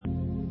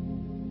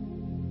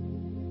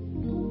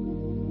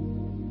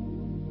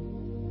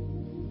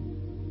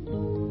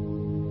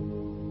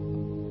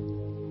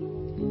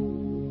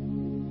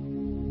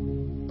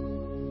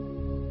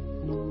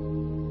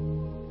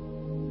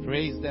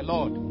Praise the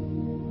Lord.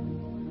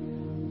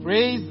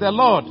 Praise the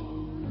Lord.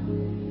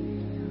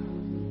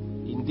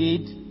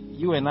 Indeed,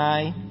 you and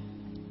I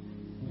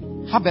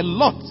have a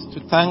lot to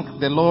thank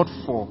the Lord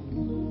for.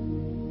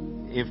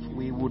 If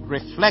we would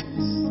reflect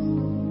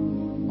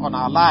on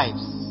our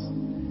lives,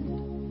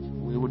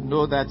 we would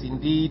know that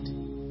indeed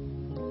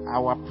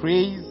our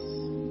praise,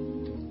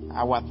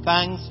 our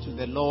thanks to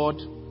the Lord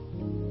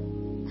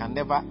can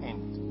never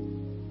end.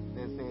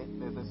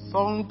 There's a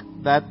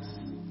song that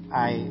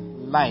I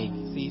like.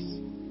 It says,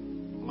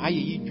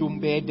 "Mayi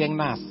jumbe den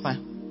nasa,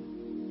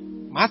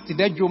 masti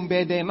de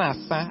jumbe den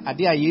nasa,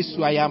 adia Yesu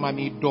ayama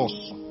mi dos."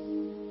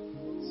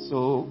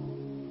 So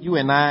you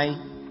and I,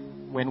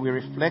 when we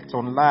reflect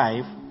on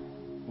life,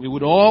 we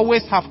would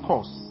always have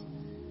cause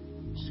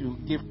to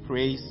give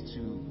praise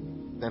to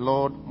the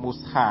Lord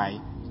Most High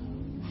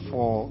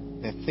for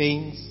the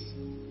things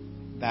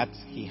that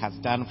He has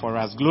done for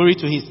us. Glory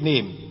to His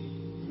name.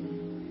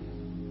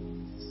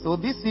 So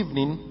this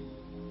evening,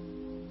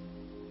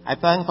 I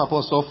thank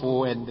Papa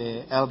Sofo and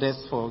the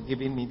elders for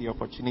giving me the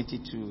opportunity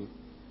to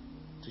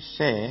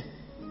share.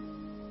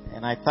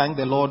 And I thank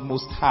the Lord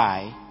Most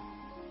High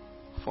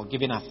for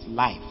giving us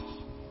life.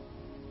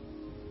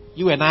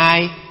 You and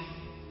I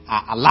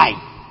are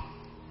alive,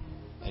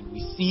 and we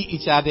see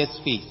each other's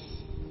face.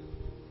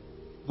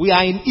 We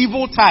are in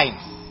evil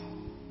times,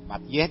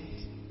 but yet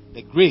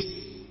the grace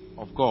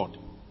of God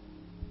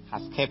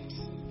has kept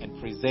and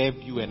preserved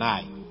you and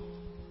I,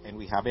 and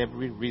we have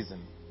every reason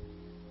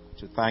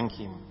to thank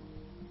Him.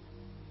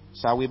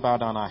 Shall we bow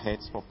down our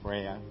heads for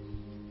prayer?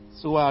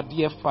 So, our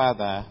dear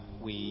Father,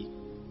 we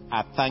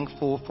are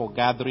thankful for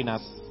gathering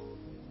us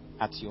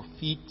at your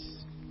feet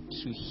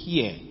to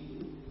hear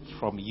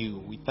from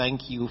you. We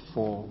thank you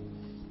for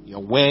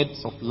your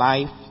words of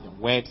life, your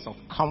words of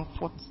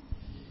comfort,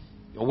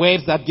 your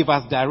words that give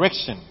us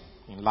direction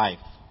in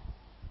life.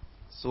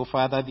 So,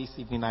 Father, this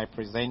evening I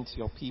present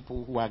your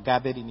people who are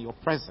gathered in your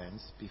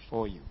presence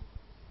before you.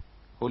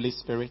 Holy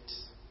Spirit,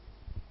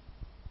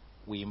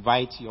 we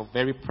invite your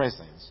very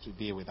presence to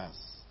be with us.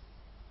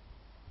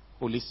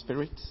 Holy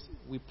Spirit,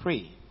 we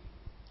pray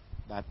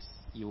that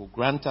you will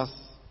grant us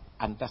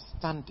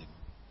understanding,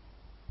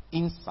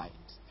 insight,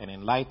 and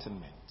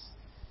enlightenment.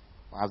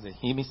 As the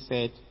hymn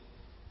said,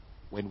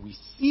 when we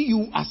see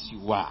you as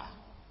you are,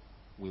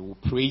 we will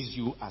praise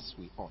you as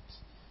we ought.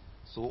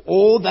 So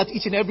all that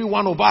each and every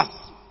one of us,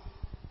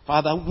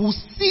 Father, will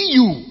see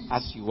you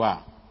as you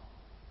are,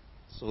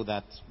 so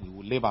that we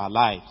will live our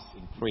lives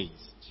in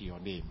praise to your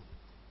name.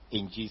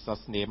 In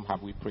Jesus' name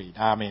have we prayed.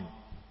 Amen.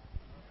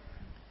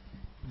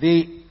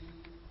 The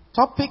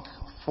topic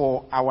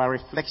for our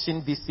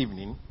reflection this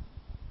evening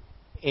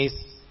is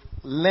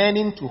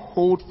learning to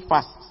hold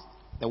fast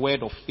the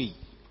word of faith.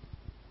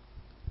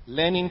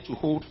 Learning to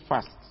hold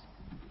fast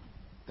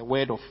the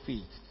word of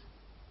faith.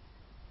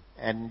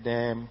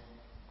 And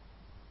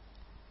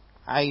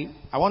I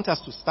want us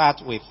to start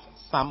with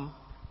some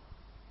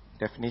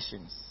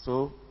definitions.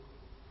 So,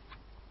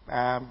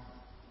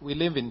 we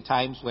live in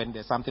times when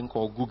there's something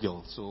called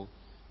Google. So,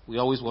 we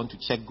always want to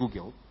check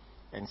Google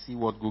and see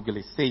what Google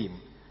is saying.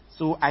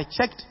 So, I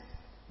checked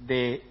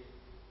the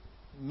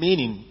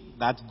meaning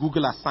that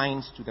Google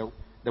assigns to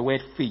the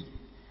word faith.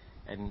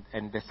 And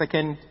the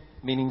second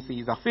meaning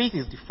says that faith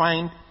is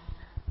defined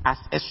as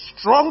a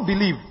strong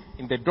belief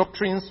in the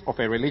doctrines of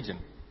a religion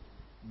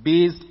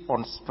based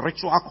on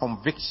spiritual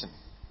conviction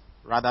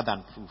rather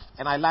than proof.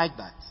 And I like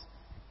that.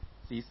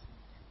 See,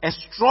 a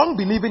strong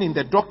believing in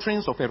the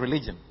doctrines of a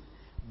religion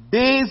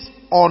based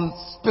on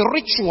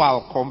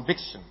spiritual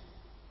conviction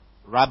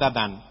rather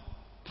than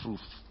proof.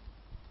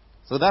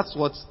 So that's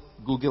what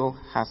Google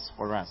has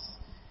for us.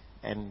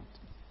 And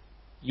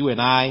you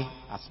and I,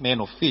 as men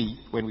of faith,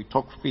 when we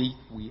talk faith,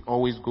 we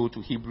always go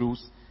to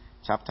Hebrews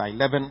chapter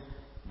 11,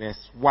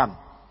 verse 1.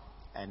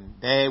 And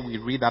there we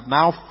read that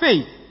now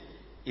faith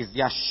is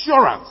the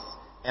assurance.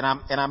 And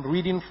I'm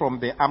reading from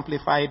the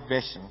Amplified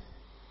Version.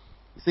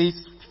 It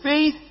says,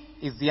 faith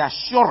is the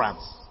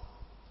assurance,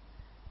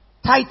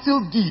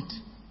 title deed,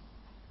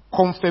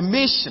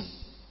 confirmation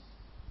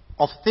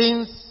of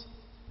things.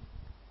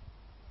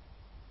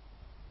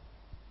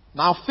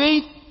 Now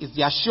faith is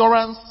the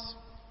assurance,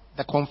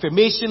 the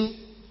confirmation,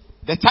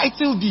 the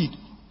title deed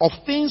of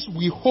things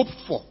we hope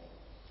for,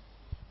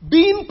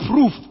 being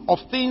proof of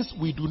things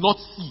we do not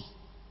see,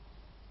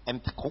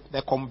 and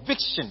the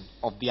conviction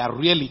of their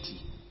reality.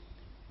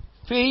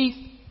 Faith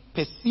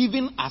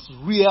perceiving as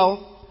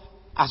real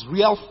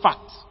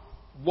fact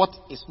what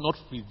is not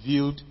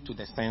revealed to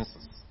the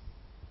senses.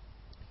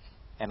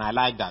 And I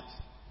like that.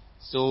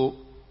 So,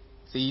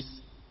 it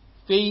says,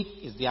 faith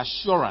is the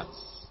assurance,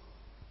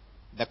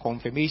 the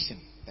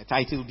confirmation, the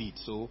title deed.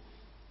 So,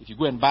 if you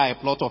go and buy a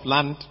plot of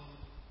land,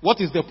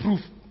 what is the proof?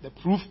 The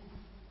proof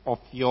of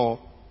your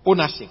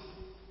ownership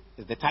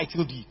is the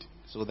title deed.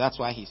 So that's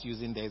why he's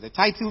using there the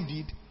title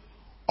deed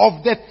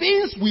of the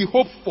things we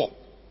hope for,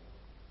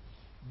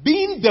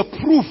 being the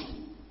proof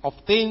of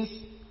things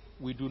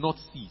we do not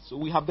see. So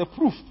we have the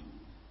proof,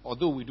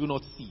 although we do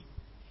not see,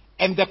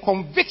 and the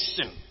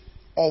conviction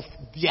of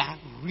their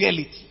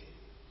reality.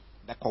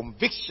 the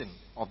conviction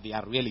of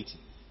their reality.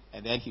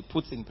 And then he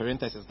puts in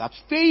parentheses that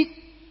faith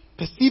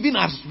perceiving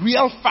as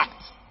real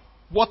fact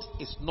what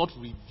is not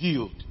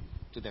revealed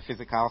to the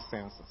physical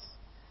senses.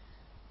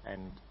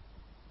 And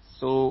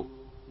so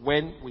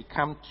when we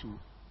come to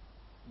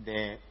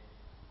the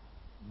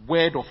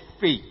word of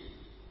faith,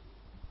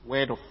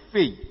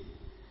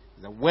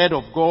 the word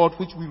of God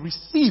which we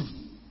receive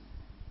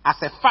as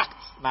a fact.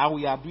 Now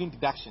we are doing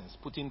deductions,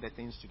 putting the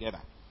things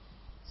together.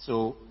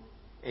 So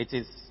it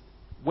is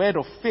word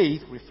of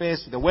faith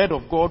refers to the word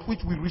of God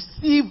which we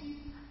receive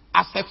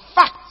as a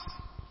fact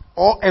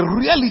or a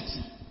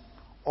reality,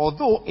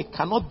 although it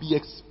cannot be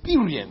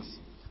experienced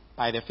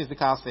by the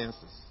physical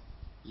senses.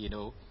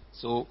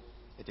 So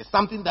it is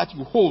something that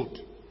you hold,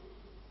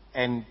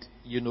 and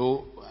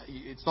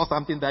it's not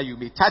something that you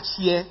may touch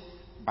here,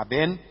 but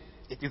then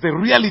it is a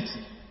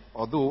reality,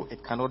 although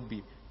it cannot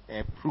be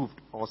proved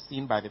or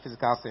seen by the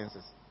physical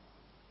senses.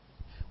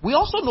 We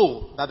also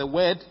know that the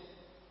word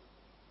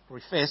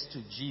refers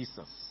to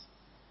Jesus,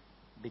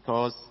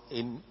 because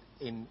in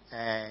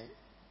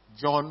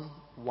John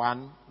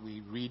 1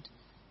 we read,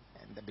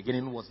 "In the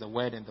beginning was the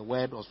Word, and the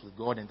Word was with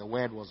God, and the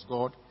Word was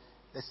God.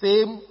 The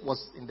same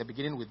was in the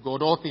beginning with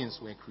God. All things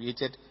were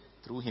created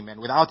through him,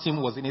 and without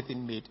him was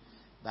anything made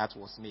that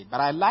was made."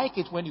 But I like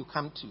it when you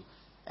come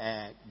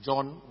to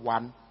John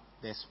 1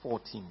 verse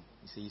 14.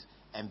 It says,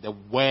 "And the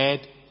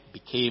Word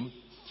became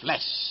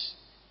flesh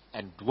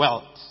and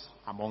dwelt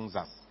amongst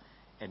us,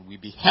 and we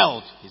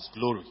beheld his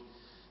glory."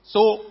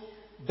 So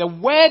the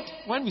Word,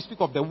 when we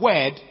speak of the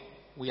Word,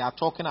 we are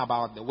talking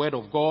about the Word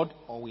of God,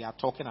 or we are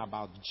talking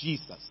about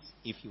Jesus,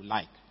 if you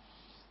like.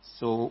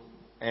 So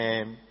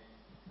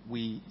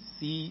we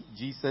see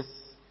Jesus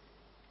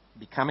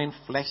becoming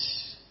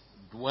flesh,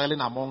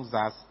 dwelling amongst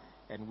us,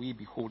 and we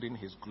beholding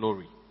his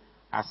glory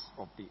as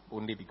of the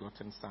only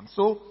begotten Son.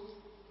 So,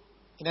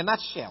 in a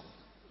nutshell,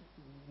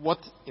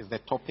 what is the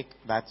topic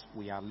that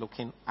we are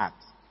looking at?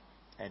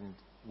 And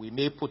we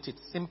may put it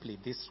simply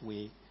this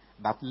way,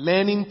 that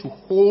learning to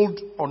hold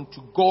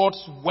onto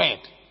God's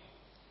word,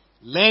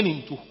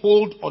 learning to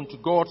hold onto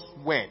God's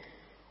word,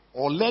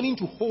 or learning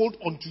to hold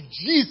onto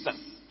Jesus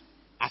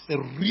as a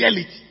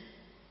reality,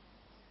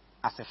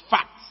 as a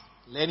fact,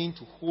 learning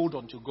to hold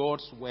onto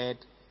God's word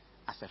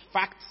as a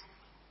fact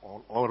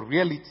or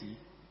reality,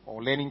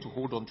 or learning to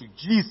hold onto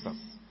Jesus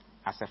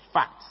as a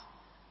fact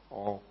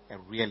or a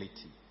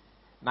reality.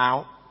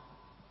 Now,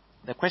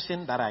 the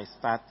question that I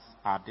start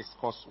our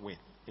discourse with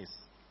is,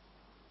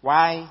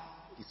 why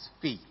is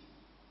faith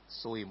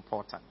so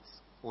important?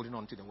 Holding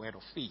on to the word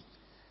of faith.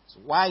 So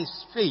why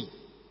is faith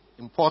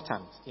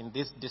important in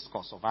this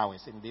discourse of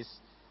ours, in this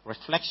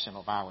reflection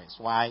of ours?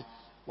 Why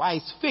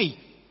is faith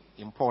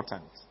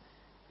important?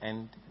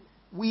 And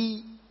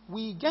we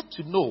get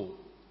to know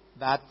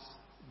that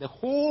the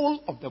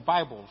whole of the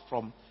Bible,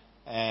 from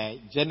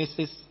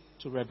Genesis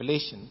to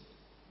Revelation,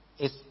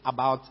 is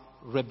about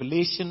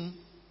revelation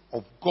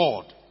of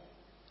God.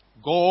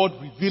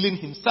 God revealing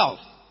himself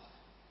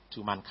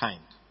to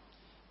mankind.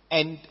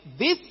 And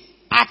this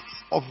act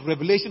of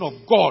revelation of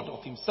God,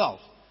 of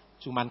himself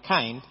to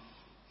mankind,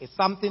 is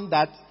something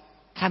that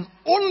can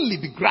only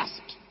be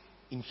grasped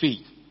in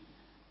faith.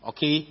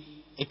 Okay?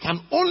 It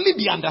can only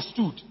be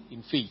understood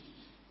in faith.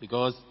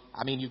 Because,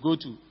 you go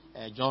to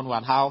John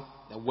 1, how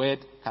the word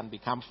can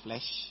become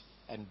flesh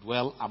and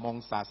dwell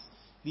amongst us.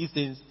 These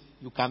things,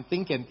 you can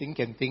think and think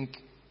and think.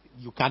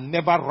 You can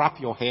never wrap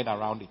your head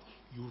around it.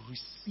 You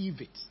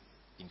receive it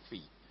in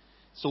faith.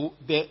 So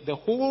the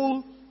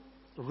whole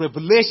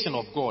revelation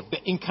of God,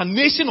 the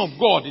incarnation of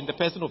God in the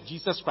person of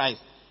Jesus Christ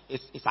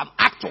is an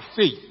act of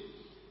faith.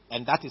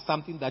 And that is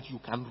something that you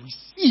can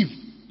receive,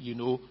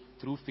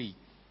 through faith.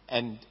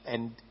 And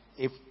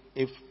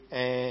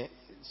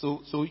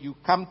so you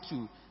come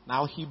to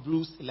now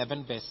Hebrews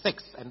 11 verse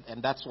 6,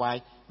 and that's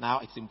why now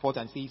it's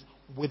important. It says,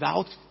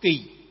 without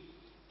faith,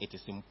 it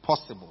is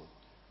impossible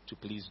to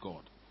please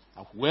God.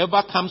 And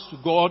whoever comes to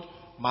God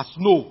must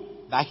know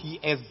that he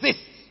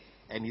exists,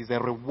 and is a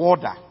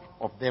rewarder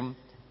of them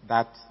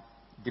that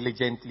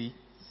diligently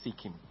seek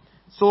him.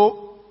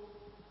 So,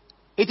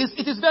 it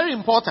is very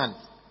important,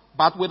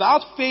 but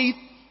without faith,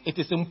 it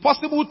is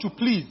impossible to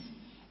please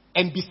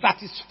and be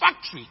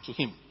satisfactory to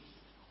him.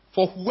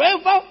 For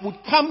whoever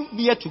would come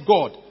near to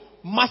God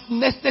must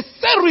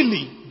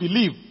necessarily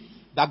believe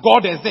that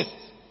God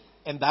exists,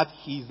 and that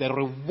he is a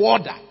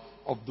rewarder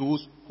of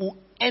those who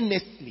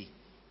earnestly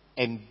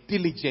and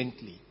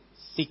diligently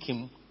seek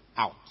him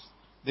out.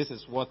 This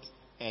is what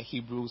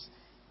Hebrews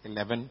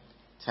 11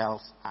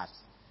 tells us.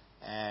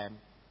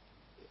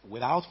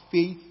 Without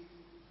faith,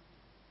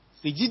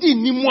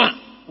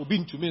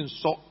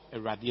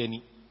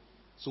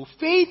 so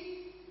faith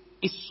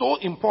is so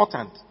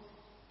important.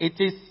 It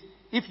is,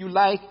 if you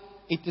like,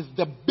 it is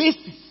the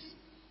basis,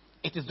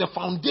 it is the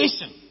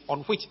foundation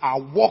on which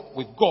our walk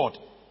with God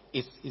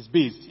is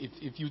based.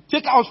 If you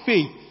take out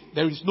faith,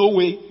 there is no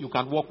way you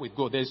can walk with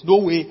God. There is no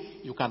way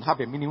you can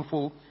have a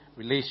meaningful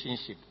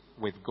relationship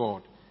with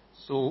God.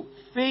 So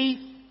faith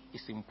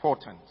is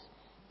important.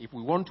 If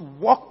we want to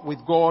walk with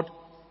God,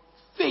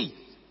 faith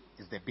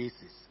is the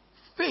basis.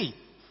 faith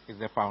is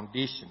the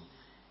foundation.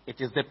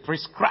 It is the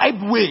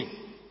prescribed way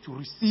to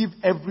receive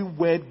every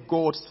word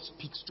God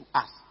speaks to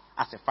us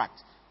as a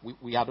fact.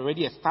 We had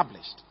already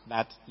established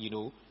that,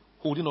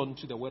 holding on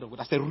to the word of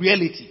God as a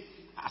reality,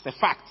 as a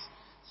fact.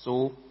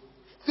 So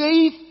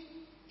faith,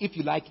 if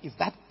you like, is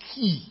that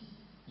key,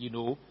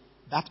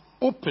 that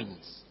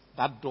opens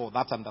that door,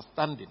 that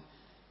understanding,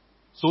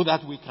 so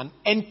that we can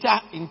enter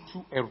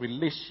into a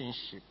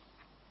relationship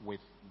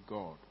with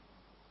God.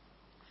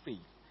 Faith.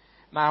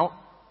 Now,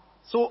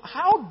 so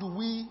how do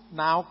we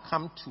now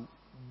come to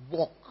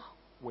walk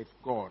with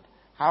God?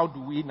 How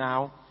do we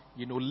now,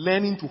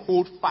 learning to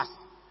hold fast?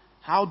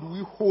 How do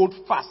we hold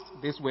fast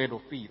this word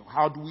of faith?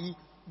 How do we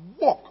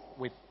walk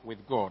with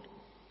God?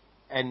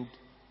 And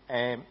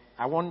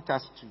I want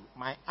us to,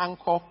 my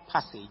anchor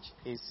passage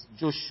is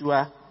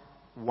Joshua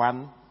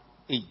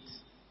 1:8.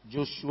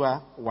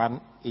 Joshua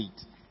 1:8.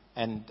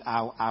 And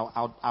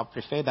I'll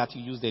prefer that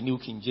you use the New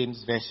King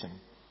James Version.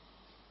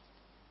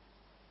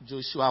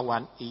 Joshua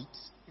 1:8,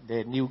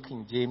 the New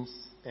King James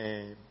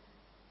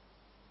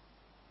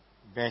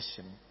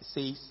Version. It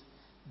says,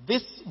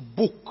 "This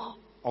book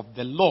of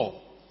the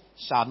law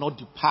shall not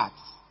depart."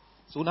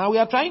 So now we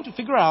are trying to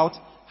figure out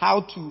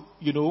how to,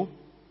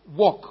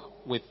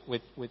 walk with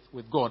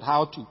God,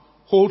 how to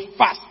hold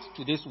fast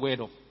to this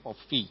word of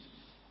faith.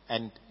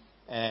 And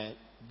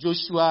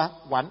Joshua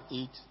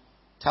 1:8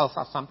 tells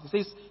us something. It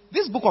says,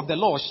 "This book of the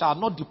law shall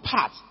not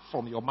depart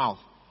from your mouth,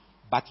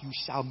 but you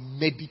shall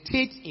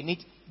meditate in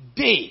it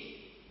day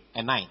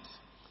and night,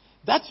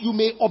 that you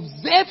may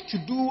observe to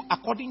do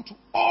according to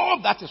all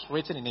that is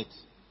written in it.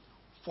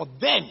 For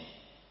then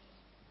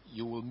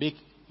you will make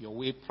your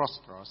way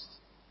prosperous,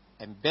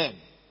 and then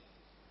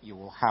you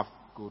will have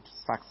good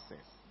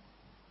success.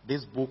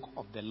 This book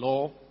of the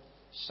law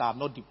shall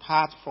not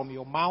depart from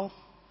your mouth,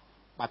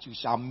 but you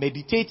shall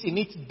meditate in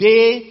it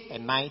day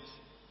and night,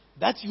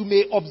 that you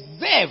may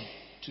observe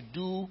to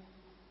do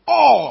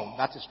all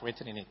that is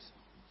written in it.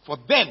 For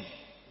then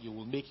you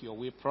will make your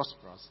way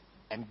prosperous,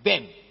 and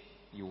then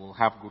you will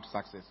have good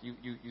success."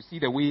 You see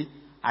the way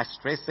I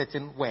stress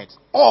certain words.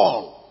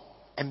 All.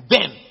 And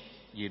then,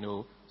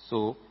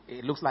 so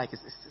it looks like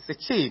it's a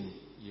chain,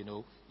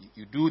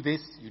 You do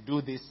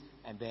this,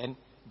 and then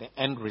the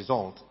end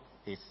result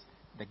is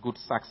the good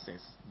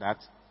success that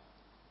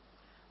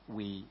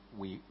we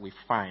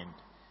find.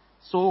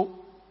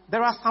 So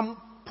there are some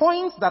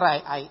points that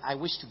I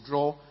wish to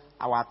draw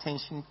our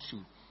attention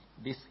to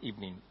this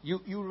evening.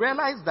 You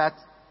realize that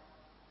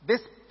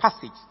this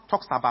passage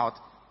talks about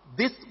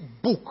this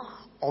book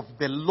of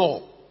the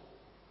law.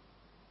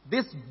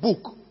 This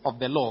book of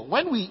the law.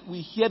 When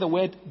we hear the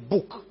word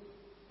book,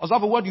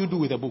 Osafo, what do you do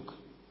with a book?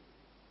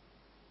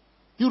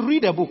 You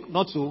read a book,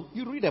 not so.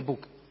 You read a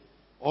book.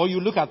 Or you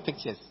look at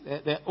pictures.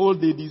 The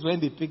old ladies, when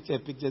they picture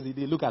pictures,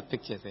 they look at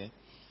pictures.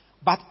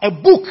 But a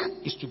book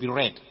is to be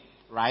read,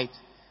 right?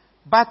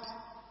 But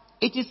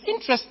it is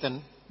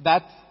interesting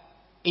that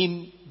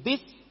in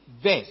this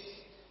verse,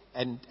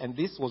 and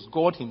this was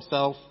God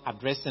himself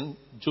addressing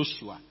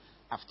Joshua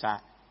after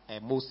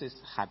Moses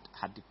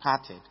had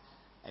departed,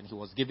 and he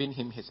was giving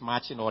him his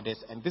marching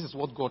orders, and this is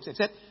what God said. He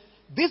said,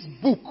 this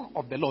book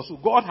of the law. So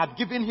God had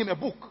given him a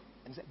book,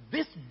 and he said,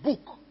 this book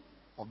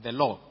of the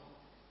law.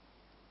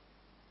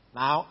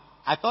 Now,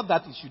 I thought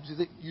that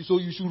you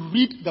should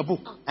read the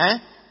book.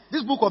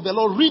 This book of the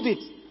law, read it.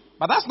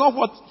 But that's not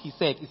what he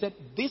said. He said,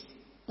 this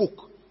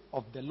book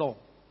of the law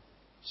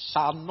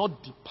shall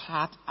not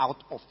depart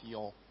out of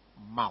your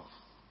mouth.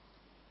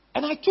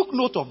 And I took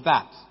note of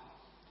that.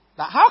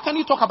 That how can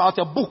you talk about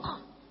a book?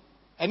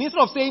 And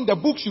instead of saying the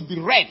book should be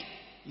read,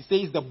 he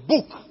says the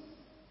book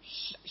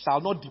shall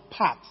not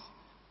depart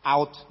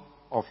out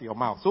of your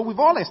mouth. So we've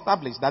all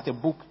established that a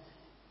book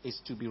is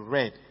to be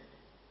read.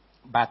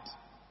 But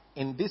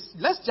in this,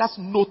 let's just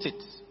note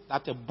it,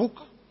 that a book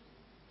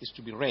is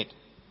to be read.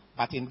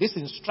 But in this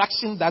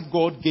instruction that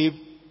God gave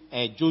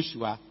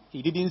Joshua,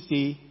 he didn't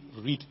say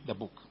read the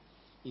book.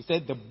 He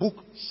said the book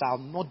shall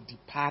not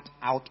depart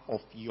out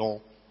of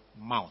your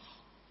mouth.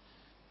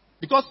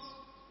 Because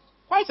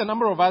quite a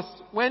number of us,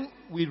 when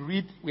we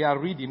are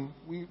reading,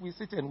 we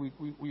sit and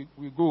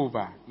we go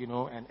over,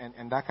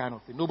 and that kind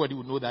of thing. Nobody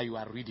will know that you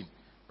are reading,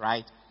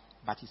 right?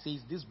 But he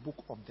says this book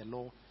of the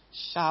law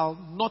shall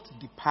not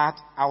depart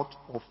out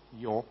of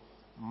your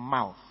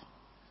mouth.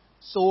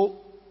 So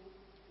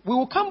we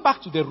will come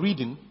back to the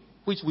reading,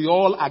 which we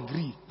all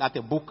agree that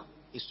a book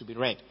is to be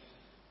read.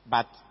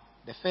 But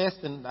the first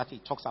thing that he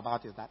talks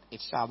about is that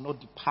it shall not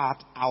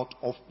depart out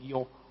of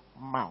your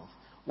mouth.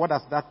 What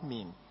does that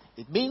mean?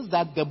 It means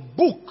that the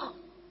book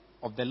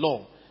of the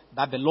law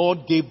that the Lord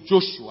gave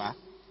Joshua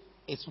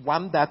is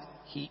one that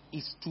he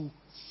is to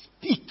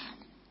speak,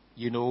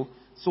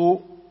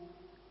 So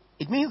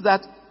it means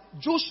that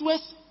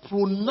Joshua's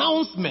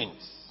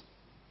pronouncements,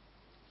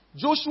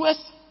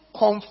 Joshua's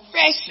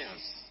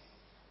confessions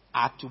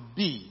are to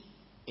be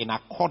in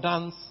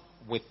accordance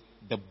with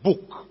the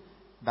book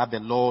that the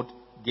Lord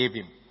gave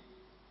him.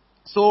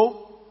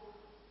 So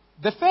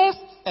the first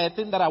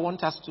thing that I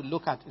want us to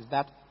look at is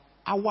that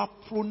our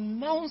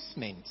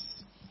pronouncements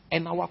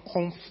And our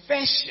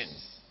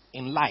confessions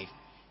in life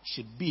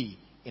should be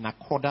in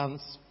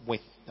accordance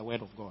with the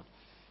word of God.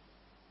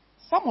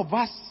 Some of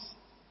us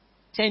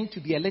tend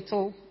to be a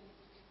little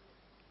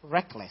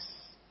reckless,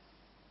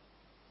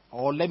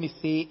 or let me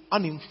say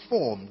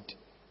uninformed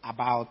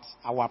about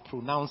our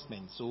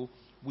pronouncements. So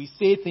we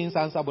say things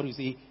and somebody will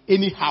say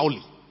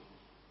anyhowly.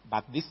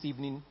 But this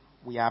evening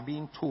we are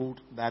being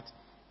told that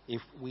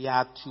if we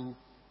are to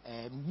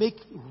make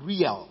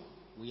real,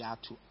 we are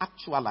to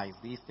actualize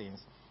these things,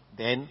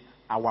 then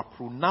our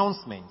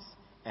pronouncements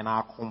and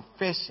our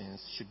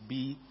confessions should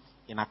be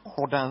in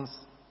accordance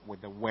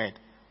with the word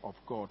of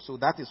God. So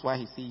that is why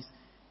he says,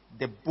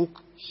 the book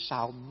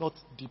shall not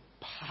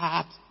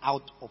depart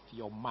out of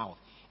your mouth.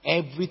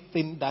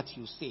 Everything that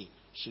you say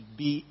should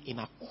be in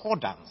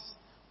accordance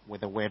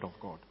with the word of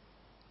God.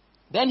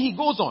 Then he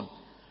goes on,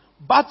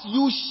 but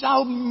you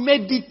shall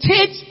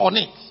meditate on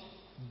it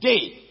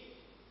day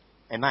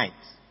and night.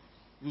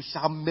 You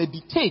shall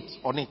meditate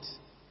on it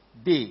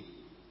day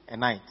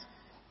and night.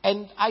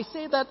 And I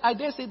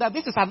dare say that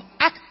this is an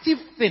active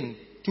thing.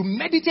 To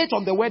meditate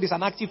on the word is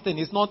an active thing.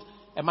 It's not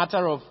a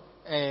matter of,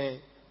 then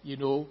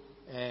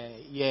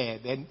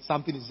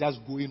something is just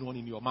going on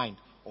in your mind.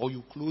 Or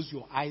you close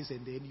your eyes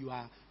and then you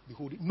are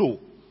beholding. No.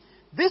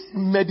 This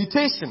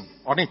meditation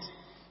on it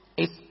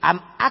is an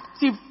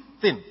active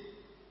thing.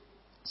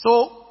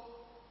 So,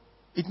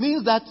 it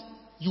means that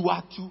you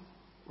are to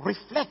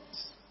reflect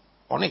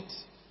on it.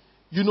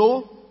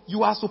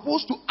 You are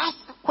supposed to ask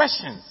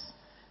questions.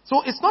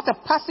 So it's not a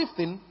passive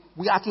thing.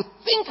 We are to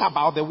think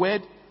about the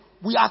word.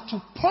 We are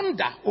to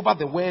ponder over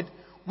the word.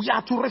 We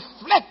are to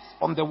reflect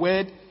on the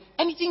word.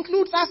 And it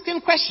includes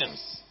asking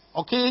questions.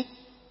 Okay?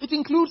 It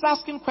includes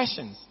asking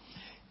questions.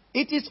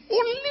 It is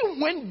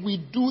only when we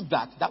do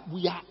that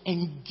we are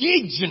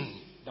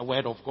engaging the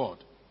word of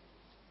God.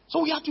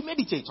 So we have to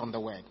meditate on the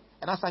word.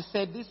 And as I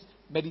said, this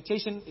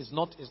meditation is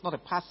not a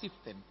passive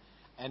thing.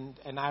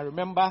 And I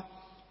remember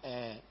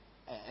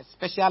a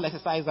special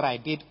exercise that I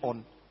did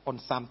on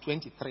Psalm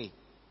 23.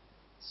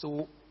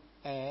 So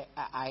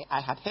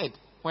I had heard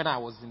when I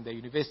was in the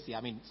university,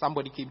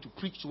 somebody came to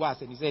preach to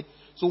us and he said,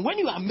 so when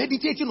you are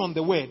meditating on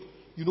the word,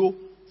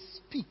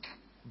 speak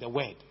the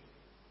word,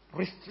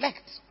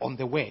 reflect on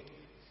the word,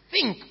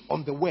 think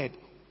on the word,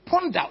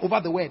 ponder over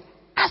the word,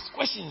 ask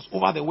questions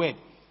over the word.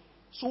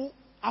 So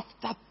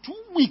after 2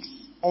 weeks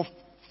of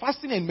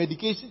fasting and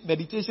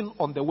meditation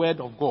on the word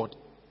of God,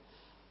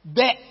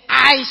 the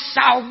I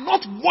shall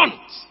not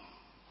want,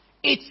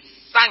 it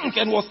sank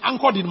and was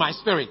anchored in my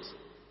spirit.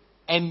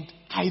 And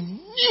I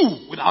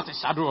knew without a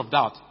shadow of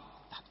doubt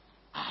that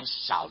I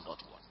shall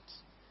not want.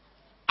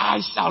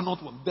 I shall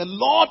not want. The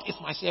Lord is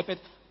my shepherd.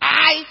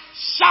 I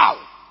shall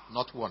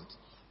not want.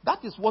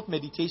 That is what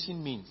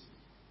meditation means.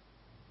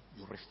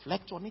 You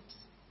reflect on it.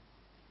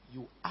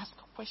 You ask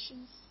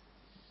questions.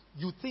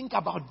 You think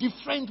about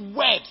different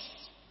words,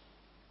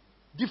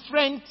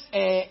 different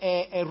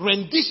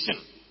rendition.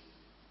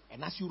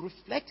 And as you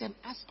reflect and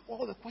ask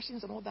all the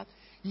questions and all that,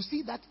 you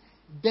see that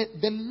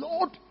the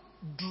Lord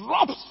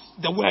drops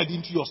the word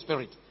into your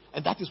spirit.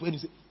 And that is when you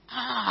say,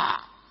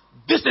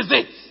 this is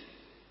it.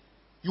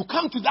 You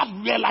come to that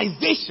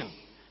realization.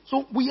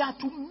 So we are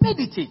to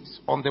meditate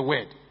on the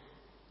word.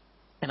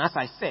 And as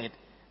I said,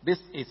 this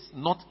is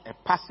not a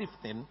passive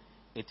thing.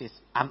 It is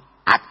an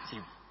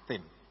active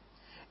thing.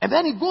 And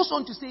then it goes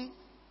on to say,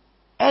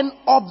 and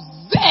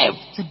observe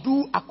to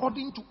do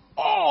according to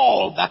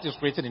all that is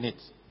written in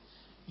it.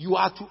 You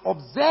are to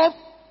observe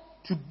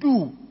to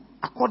do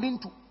according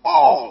to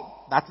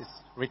all that is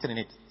written in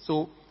it.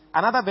 So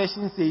another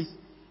version says,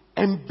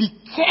 and be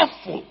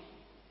careful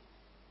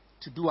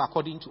to do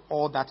according to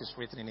all that is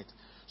written in it.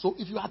 So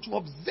if you are to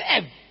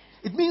observe,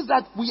 it means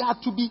that we are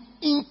to be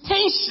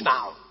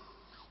intentional.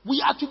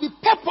 We are to be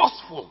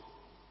purposeful.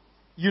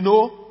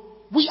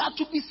 We are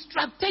to be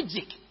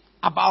strategic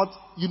about,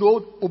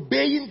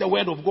 obeying the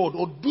word of God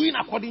or doing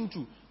according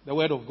to the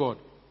word of God.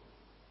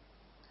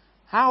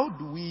 How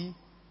do we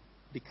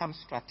become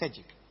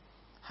strategic?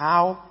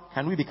 How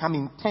can we become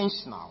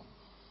intentional?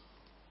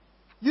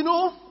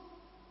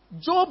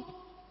 Job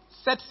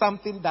said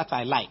something that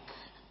I like,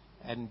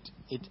 and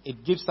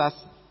it gives us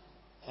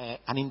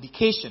an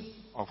indication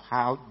of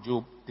how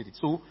Job did it.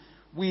 So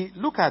we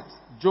look at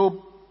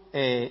Job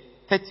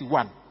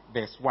 31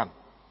 verse 1,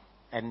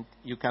 and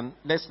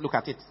let's look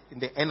at it in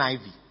the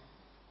NIV.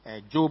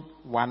 Job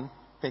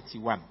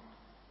 1:31.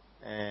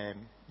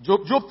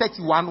 Job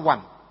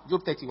 31:1.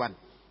 Job 31.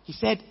 He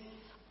said,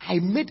 I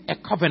made a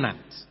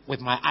covenant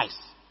with my eyes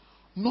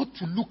not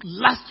to look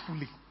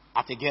lustfully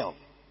at a girl.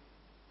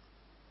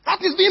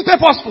 That is being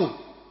purposeful.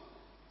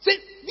 See,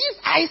 these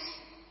eyes,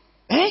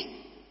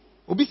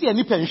 obviously,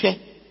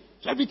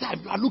 so every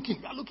time you are looking,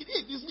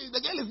 hey,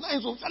 the girl is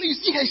nice, so you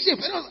see her shape.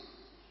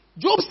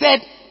 Job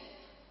said,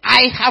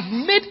 I have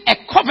made a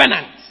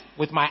covenant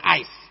with my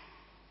eyes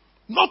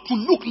not to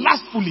look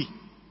lustfully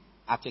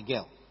at a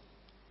girl.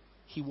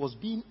 He was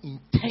being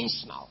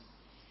intentional.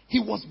 He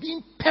was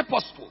being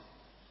purposeful.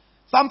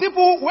 Some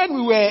people, when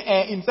we were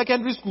in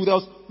secondary school, there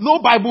was no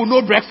Bible,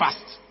 no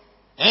breakfast.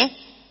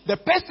 the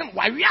person,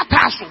 why we are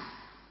castle,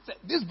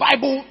 this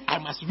Bible, I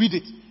must read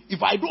it.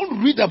 If I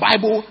don't read the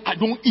Bible, I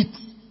don't eat.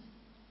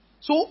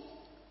 So,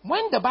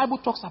 when the Bible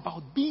talks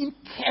about being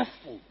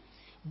careful,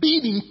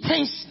 being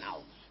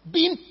intentional,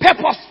 being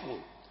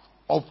purposeful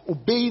of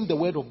obeying the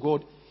word of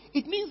God,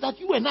 it means that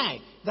you and I,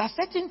 there are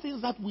certain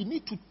things that we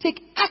need to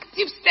take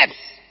active steps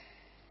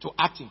to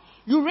acting.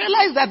 You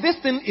realize that this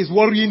thing is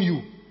worrying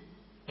you.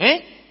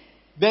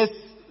 There's,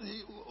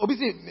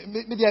 obviously,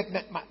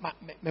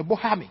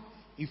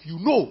 if you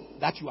know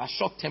that you are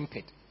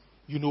short-tempered,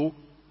 you know,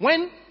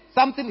 when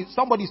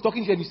somebody is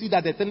talking to you and you see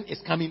that the thing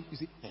is coming, you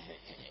say,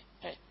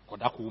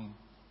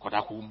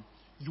 Kodakum.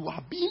 You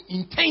are being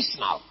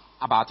intentional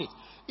about it.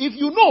 If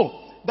you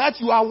know that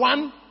you are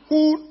one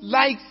who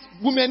likes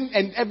women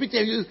and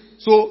everything,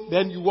 so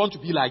then you want to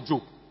be like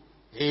Job.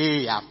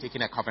 Hey, I've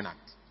taken a covenant.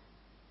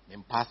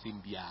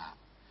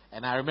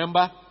 And I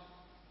remember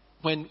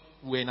when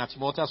we were in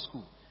Achimota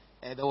school,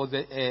 there was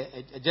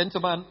a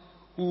gentleman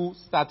who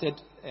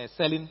started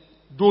selling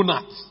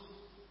donuts,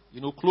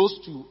 close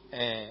to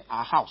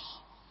our house.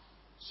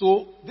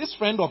 So this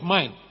friend of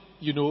mine,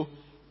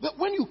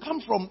 when you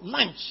come from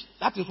lunch,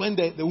 that is when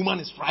the woman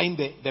is frying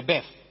the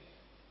beef.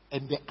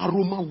 And the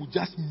aroma will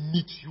just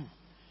meet you.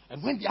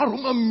 And when the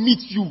aroma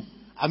meets you,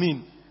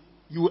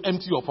 you will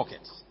empty your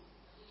pockets.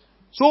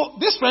 So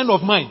this friend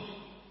of mine,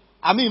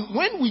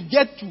 when we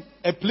get to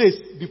a place,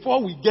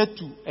 before we get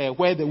to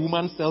where the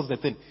woman sells the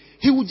thing,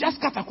 he will just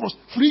cut across,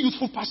 free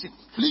youthful passion,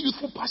 free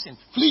youthful passion,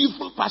 free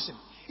youthful passion.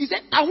 He said,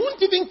 I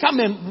won't even come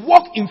and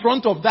walk in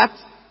front of that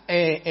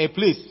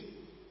place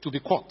to be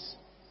caught.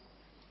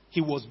 He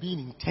was being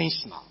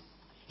intentional.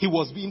 He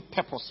was being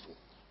purposeful,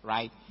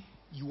 right?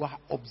 You are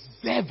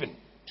observing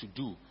to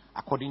do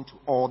according to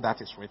all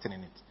that is written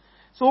in it.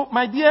 So,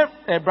 my dear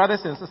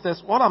brothers and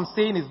sisters, what I'm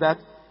saying is that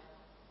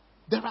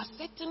there are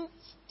certain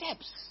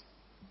steps,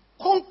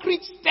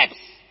 concrete steps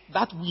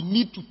that we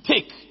need to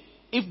take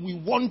if we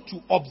want to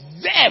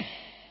observe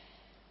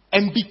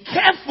and be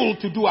careful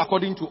to do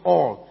according to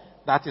all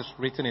that is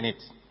written in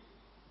it.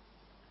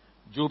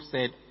 Job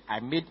said, I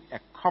made a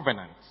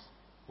covenant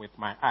with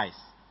my eyes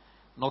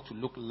not to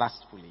look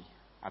lustfully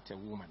at a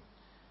woman.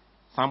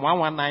 Psalm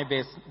 119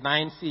 verse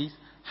 9 says,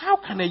 how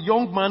can a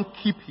young man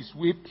keep his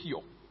way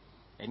pure?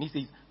 And he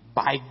says,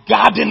 by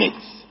guarding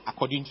it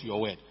according to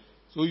your word.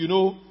 So,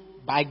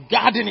 by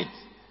guarding it.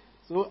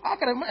 So, how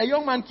can a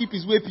young man keep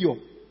his way pure?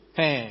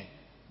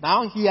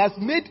 Now, he has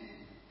made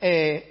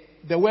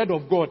the word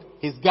of God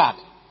his guard.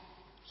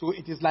 So,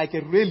 it is like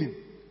a railing.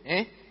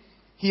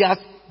 He has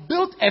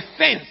built a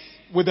fence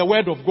with the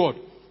word of God.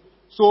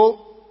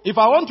 So, if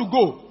I want to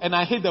go and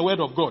I hate the word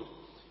of God,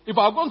 if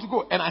I want to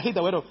go and I hate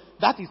the word of God,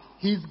 that is,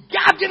 he's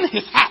guarding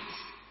his heart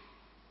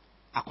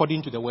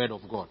according to the word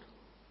of God.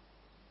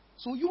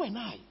 So you and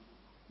I,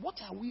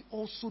 what are we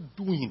also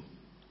doing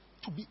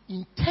to be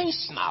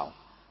intentional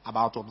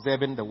about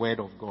observing the word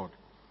of God?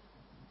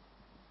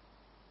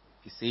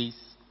 He says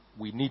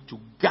we need to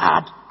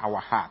guard our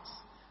hearts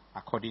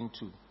according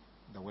to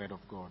the word of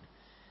God.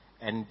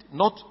 And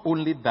not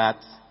only that,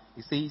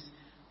 he says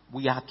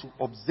we are to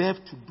observe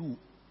to do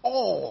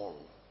all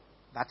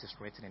that is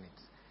written in it.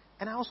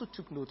 And I also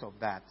took note of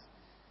that.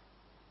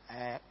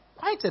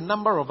 Quite a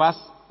number of us,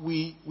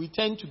 we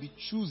tend to be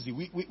choosy.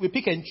 We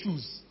pick and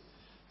choose.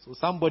 So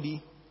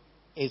somebody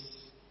is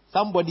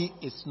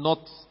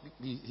not,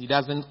 he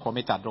doesn't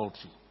commit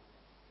adultery.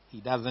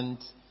 He doesn't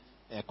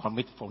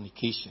commit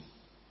fornication.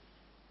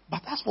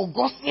 But as for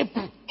gossip,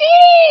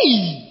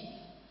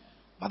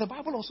 but the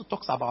Bible also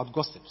talks about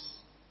gossips.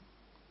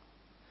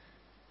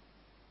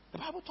 The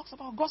Bible talks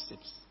about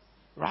gossips,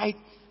 right?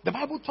 The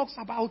Bible talks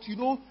about,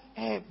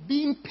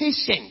 being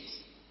patient.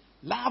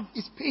 Love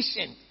is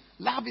patient.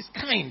 Love is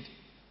kind.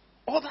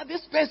 Or that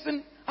this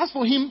person, as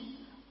for him,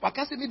 but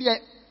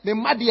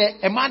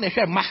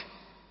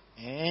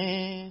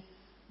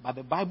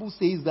the Bible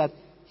says that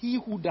he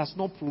who does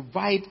not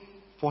provide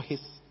for his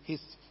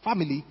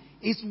family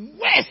is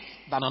worse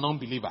than an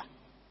unbeliever.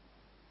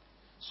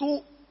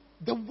 So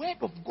the word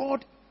of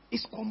God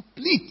is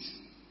complete.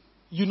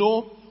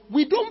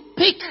 We don't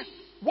pick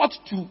what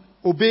to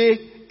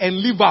obey and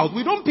live out.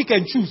 We don't pick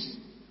and choose.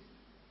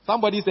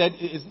 Somebody said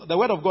the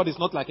word of God is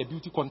not like a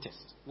beauty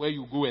contest where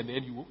you go and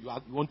then you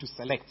want to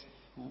select.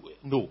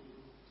 No.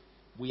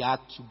 We are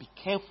to be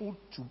careful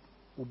to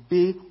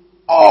obey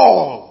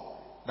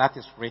all that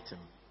is written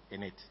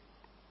in it.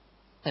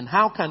 And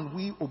how can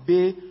we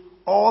obey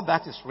all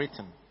that is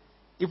written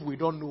if we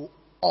don't know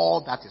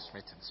all that is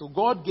written? So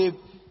God gave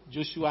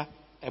Joshua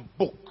a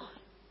book.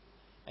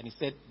 And he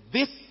said,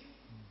 this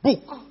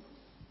book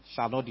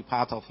shall not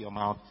depart of your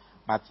mouth,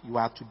 but you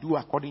are to do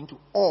according to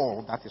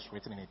all that is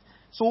written in it.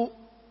 So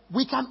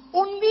we can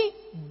only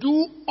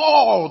do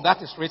all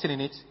that is written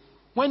in it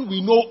when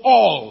we know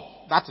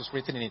all that is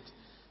written in it.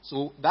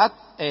 So that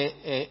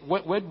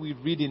when we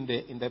read in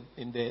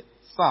the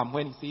Psalm,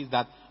 when he says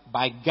that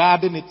by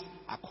guarding it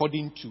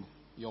according to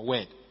your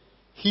word,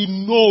 he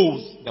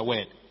knows the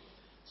word.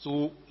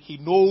 So he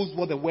knows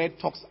what the word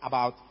talks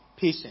about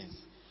patience.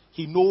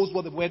 He knows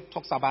what the word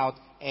talks about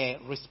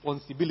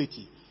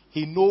responsibility.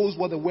 He knows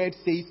what the word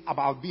says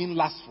about being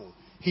lustful.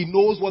 He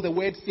knows what the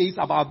word says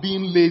about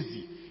being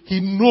lazy. He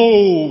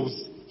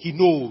knows. He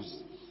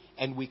knows.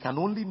 And we can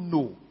only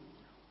know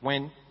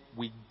when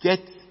we get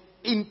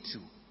into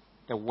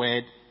the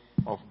word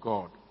of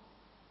God.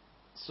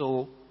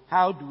 So,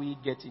 how do we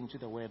get into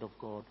the word of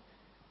God?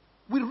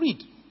 We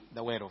read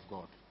the word of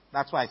God.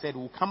 That's why I said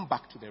we'll come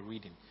back to the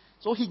reading.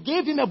 So he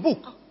gave him a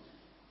book.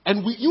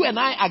 And you and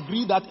I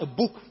agree that a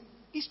book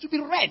is to be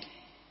read.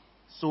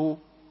 So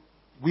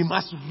we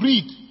must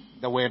read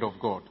the word of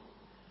God.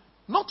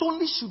 Not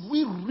only should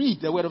we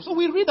read the word of God, so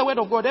we read the word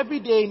of God every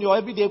day in your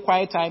everyday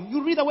quiet time.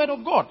 You read the word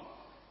of God.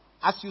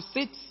 As you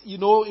sit, you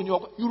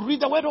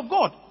read the word of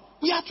God.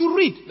 We have to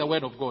read the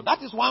word of God.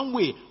 That is one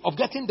way of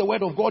getting the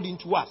word of God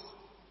into us.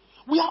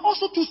 We are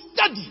also to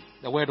study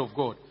the word of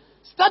God.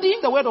 Studying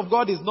the word of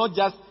God is not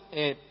just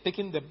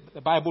taking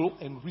the Bible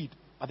and read.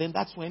 But then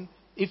that's when,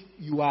 if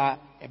you are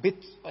a bit,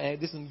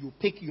 you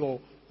pick your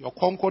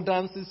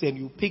concordances and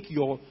you pick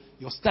your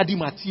study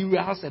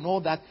materials and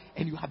all that,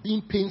 and you have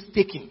been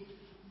painstaking,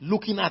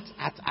 looking at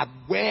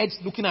words,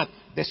 looking at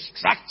the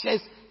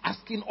structures,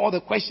 asking all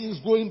the questions,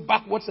 going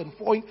backwards and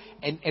forward,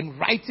 and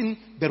writing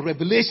the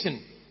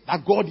revelation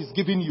that God is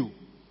giving you.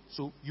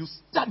 So you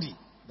study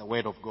the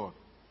word of God.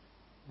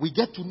 We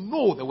get to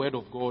know the word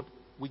of God.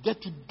 We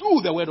get to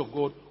do the word of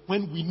God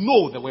when we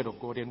know the word of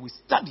God and we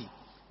study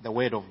the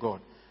word of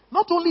God.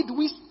 Not only do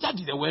we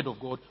study the word of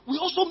God, we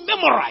also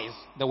memorize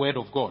the word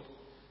of God.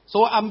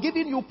 So I'm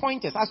giving you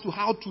pointers as to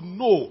how to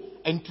know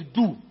and to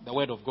do the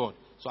word of God.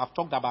 So I've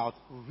talked about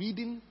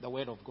reading the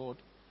word of God,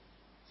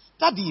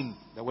 studying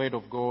the word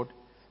of God,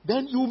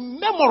 then you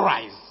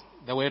memorize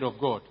the word of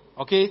God.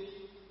 Okay?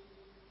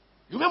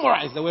 You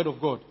memorize the word of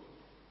God.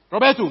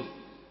 Roberto,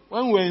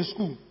 when we were in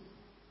school,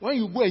 when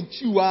you go and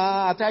chew,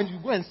 at times you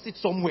go and sit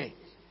somewhere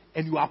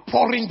and you are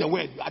pouring the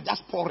word. You are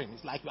just pouring.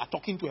 It's like you are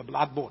talking to a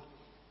blackboard.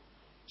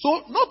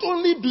 So not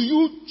only do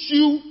you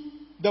chew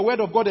the word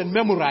of God and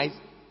memorize,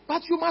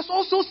 but you must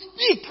also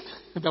speak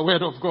the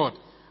word of God.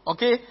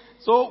 Okay?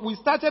 So we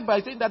started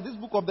by saying that this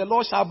book of the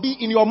law shall be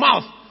in your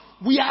mouth.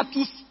 We are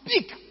to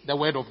speak the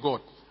word of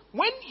God.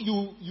 When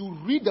you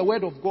read the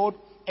word of God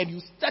and you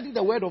study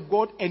the word of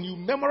God and you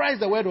memorize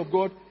the word of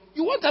God,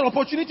 you want an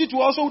opportunity to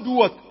also do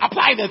what?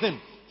 Apply the thing.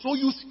 So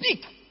you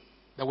speak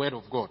the word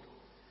of God.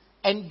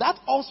 And that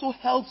also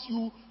helps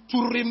you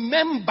to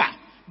remember.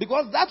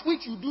 Because that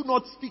which you do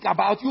not speak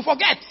about, you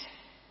forget.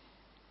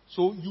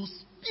 So you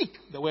speak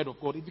the word of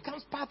God. It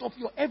becomes part of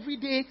your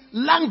everyday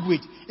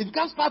language. It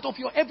becomes part of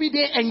your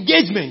everyday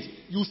engagement.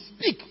 You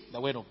speak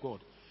the word of God.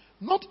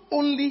 Not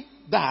only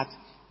that,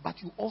 but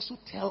you also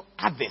tell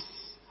others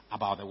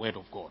about the word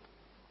of God.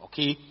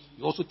 Okay?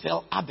 You also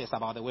tell others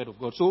about the word of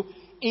God. So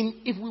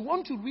if we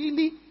want to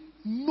really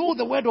know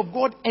the word of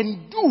God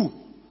and do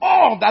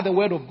all that the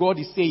word of God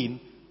is saying,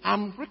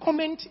 I'm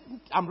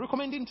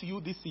recommending to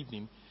you this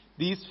evening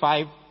these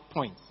 5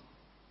 points.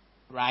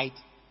 Right?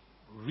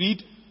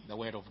 Read the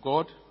word of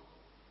God.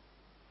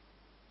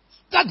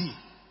 Study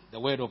the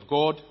word of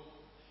God.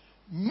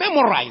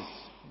 Memorize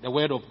the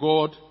word of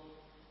God.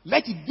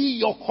 Let it be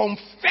your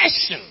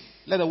confession.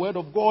 Let the word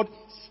of God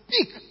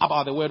speak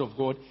about the word of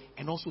God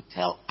and also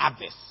tell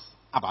others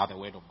about the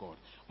word of God.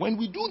 When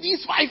we do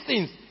these 5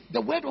 things,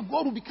 the word of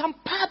God will become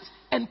part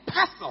and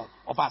parcel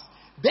of us.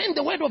 Then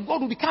the word of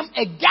God will become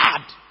a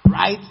guard,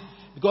 right?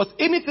 Because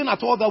anything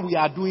at all that we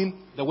are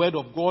doing, the word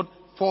of God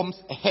forms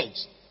a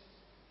hedge.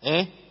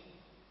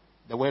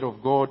 The word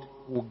of God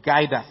will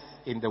guide us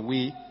in the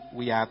way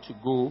we are to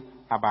go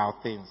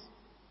about things.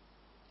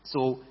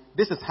 So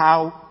this is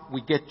how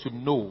we get to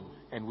know,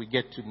 and we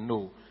get to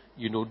know,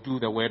 do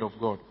the word of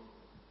God.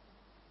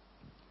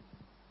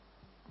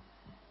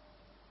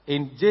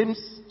 In James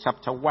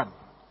chapter 1,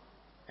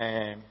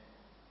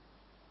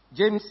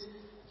 James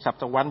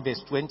chapter 1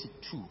 verse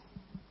 22,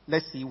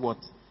 let's see what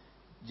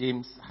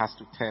James has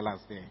to tell us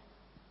there.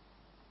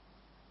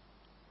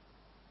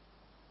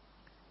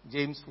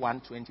 James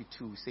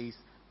 1:22 says,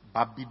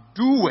 "But be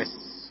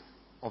doers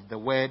of the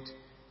word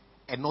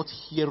and not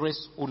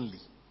hearers only,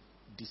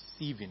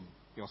 deceiving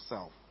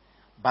yourself."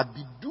 But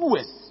be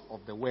doers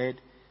of the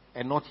word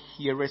and not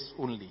hearers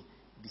only,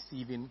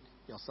 deceiving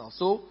yourself.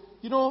 So,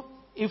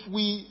 if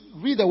we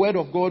read the word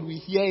of God, we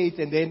hear it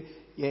and then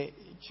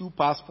chew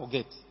past,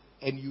 forget,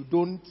 and you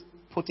don't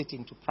put it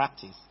into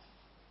practice,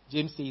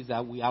 James says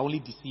that we are only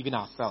deceiving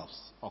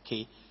ourselves.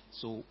 Okay?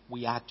 So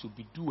we are to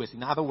be doers.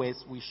 In other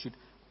words, we should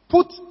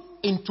put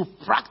into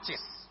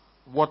practice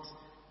what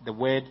the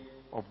word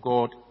of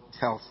God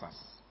tells us.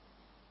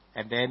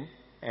 And then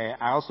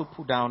I also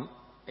put down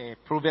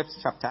Proverbs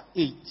chapter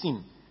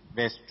 18,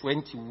 verse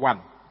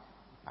 21.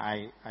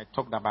 I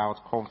talked about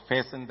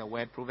confessing the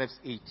word. Proverbs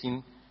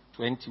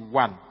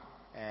 18:21.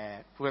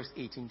 Proverbs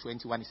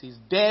 18:21. It says,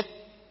 "Death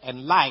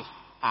and life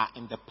are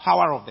in the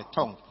power of the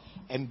tongue,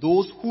 and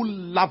those who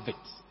love it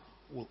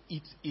will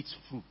eat its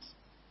fruit."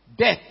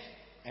 Death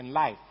and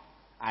life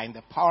are in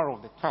the power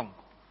of the tongue,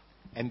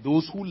 and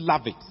those who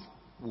love it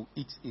will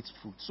eat its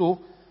fruit.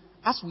 So,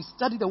 as we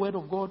study the word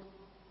of God,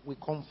 we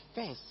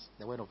confess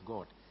the word of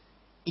God.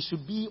 It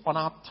should be on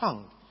our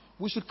tongue.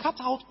 We should cut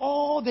out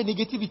all the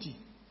negativity.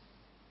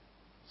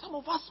 Some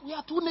of us, we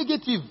are too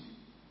negative.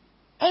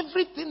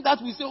 Everything that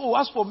we say, oh,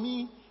 as for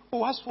me,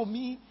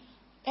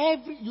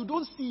 you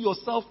don't see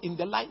yourself in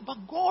the light, but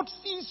God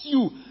sees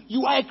you.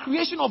 You are a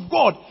creation of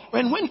God.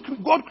 When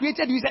God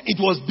created you, He said it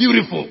was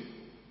beautiful.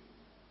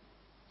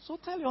 So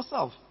tell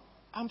yourself,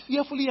 I'm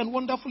fearfully and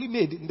wonderfully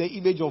made in the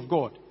image of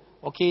God.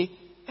 Okay?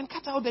 And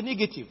cut out the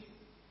negative.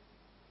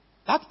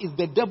 That is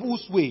the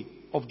devil's way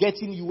of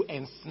getting you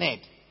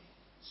ensnared.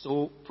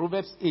 So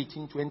Proverbs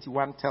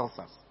 18:21 tells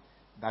us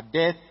that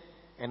death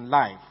and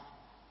life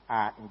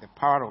are in the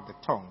power of the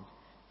tongue,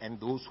 and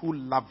those who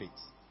love it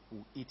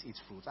will eat its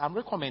fruit. I'm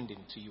recommending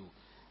to you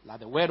that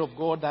the word of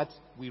God that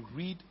we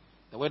read,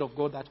 the word of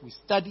God that we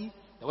study,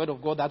 the word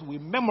of God that we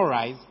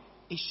memorize,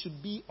 it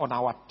should be on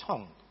our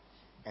tongue.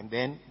 And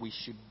then we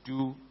should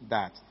do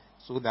that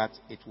so that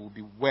it will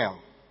be well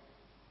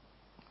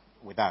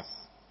with us.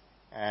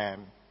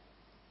 And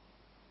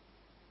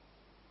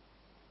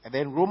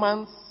then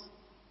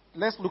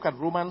let's look at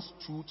Romans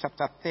 2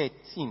 chapter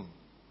 13.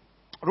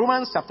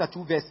 Romans chapter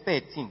 2 verse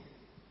 13.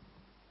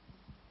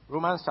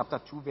 Romans chapter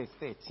 2 verse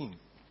 13.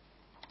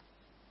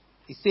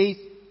 It says,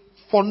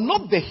 for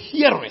not the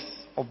hearers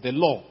of the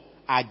law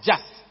are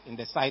just in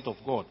the sight of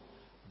God,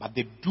 but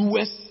the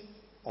doers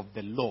of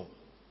the law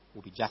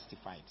will be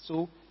justified.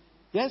 So,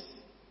 yes,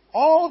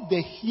 all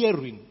the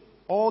hearing,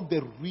 all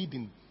the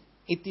reading,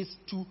 it is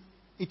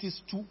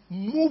to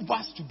move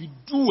us to be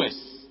doers.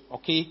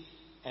 Okay?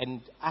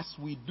 And as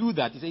we do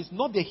that, it says,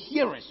 not the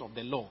hearers of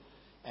the law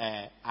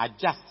are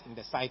just in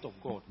the sight of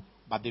God,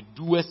 but the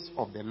doers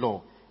of the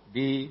law,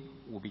 they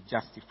will be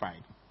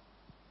justified.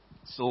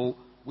 So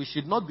we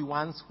should not be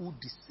ones who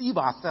deceive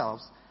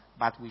ourselves,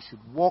 but we should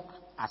walk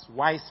as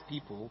wise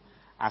people,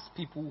 as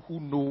people who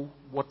know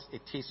what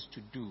it is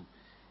to do.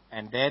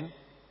 And then,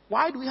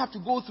 why do we have to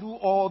go through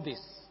all this?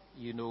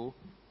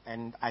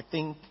 And I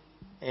think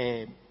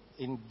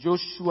in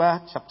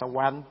Joshua chapter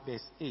 1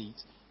 verse 8,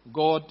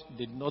 God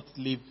did not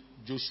leave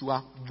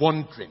Joshua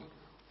wondering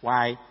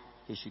why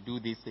he should do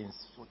these things.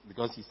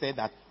 Because he said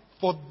that,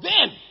 for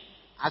then,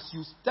 as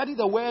you study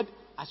the word,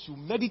 as you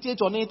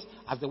meditate on it,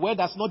 as the word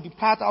does not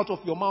depart out of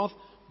your mouth,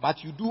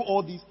 but you do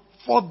all this,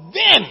 for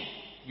then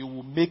you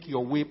will make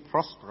your way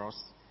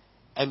prosperous,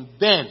 and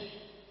then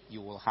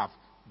you will have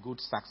good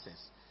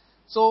success.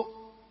 So,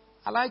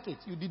 I like it.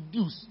 You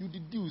deduce. And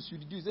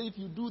if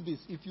you do this,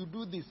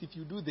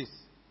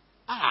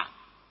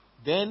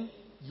 then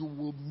you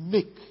will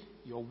make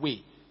your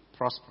way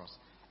prosperous.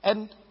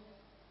 And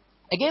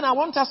again, I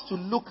want us to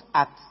look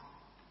at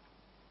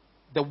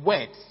the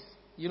words.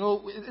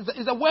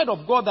 It's a word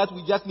of God that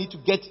we just need to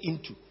get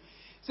into.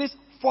 It says,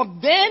 for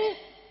then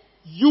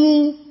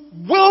you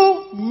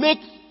will make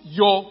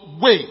your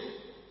way.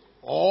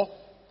 Or,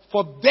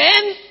 for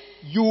then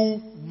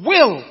you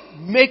will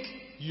make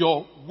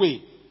your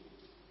way.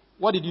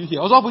 What did you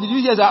hear? Also, did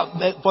you hear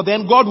that? For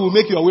then God will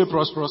make your way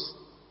prosperous.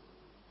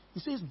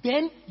 He says,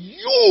 then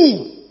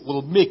you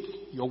will make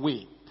your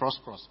way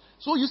prosperous.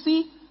 So you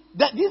see,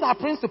 that these are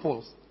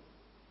principles.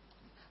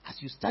 As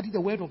you study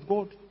the word of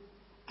God,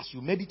 as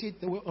you meditate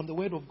on the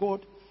word of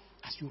God,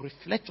 as you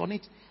reflect on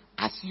it,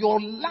 as your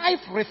life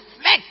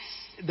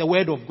reflects the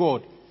word of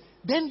God,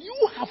 then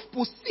you have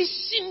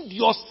positioned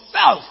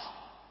yourself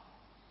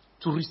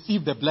to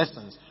receive the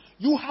blessings.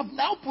 You have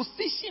now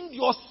positioned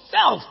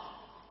yourself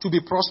to be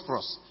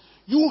prosperous.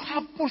 You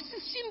have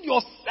positioned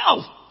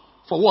yourself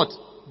for what?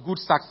 Good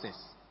success.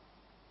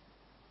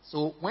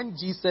 So when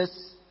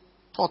Jesus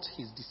taught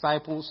his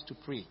disciples to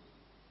pray,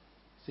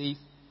 say,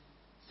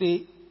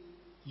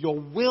 your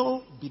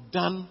will be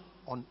done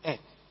on earth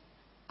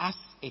as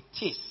it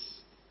is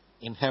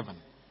in heaven.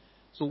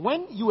 So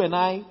when you and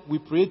I, we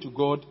pray to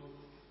God,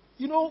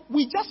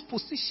 we just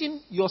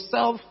position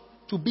yourself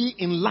to be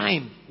in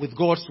line with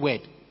God's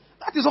word.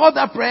 That is all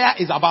that prayer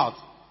is about.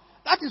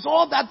 That is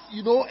all that,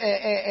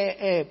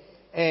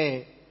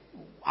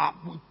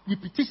 we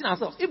petition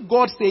ourselves. If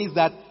God says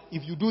that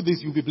if you do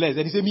this, you'll be blessed,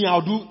 and he says, me,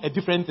 I'll do a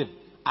different thing.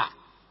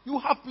 You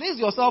have placed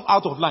yourself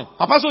out of line.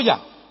 Papa Soldier,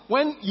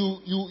 when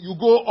you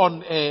go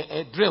on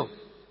a drill,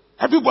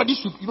 everybody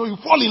should, you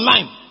fall in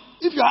line.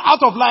 If you are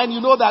out of line,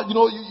 you know that,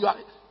 you are,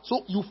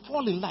 so you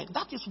fall in line.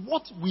 That is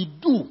what we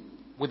do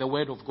with the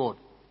word of God.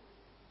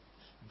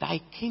 Thy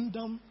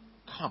kingdom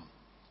come.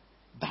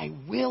 Thy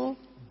will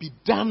be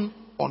done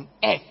on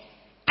earth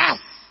as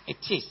it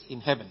is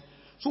in heaven.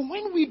 So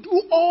when we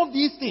do all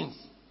these things,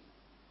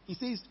 he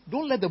says,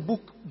 don't let the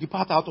book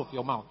depart out of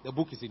your mouth. The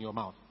book is in your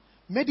mouth.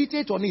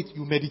 Meditate on it,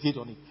 you meditate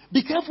on it.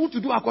 Be careful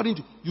to do according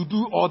to, you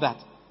do all that.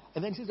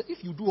 And then he says that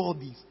if you do all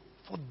these,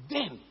 for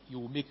then you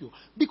will make your,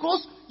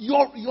 because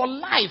your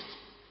life,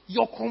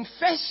 your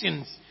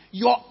confessions,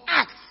 your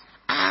acts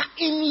are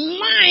in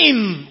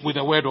line with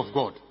the word of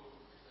God.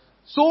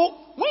 So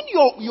when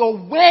your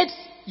words,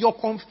 your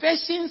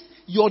confessions,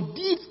 your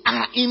deeds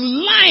are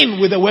in line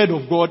with the word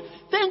of God,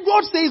 then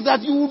God says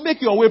that you will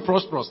make your way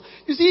prosperous.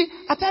 You see,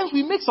 at times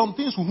we make some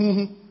things,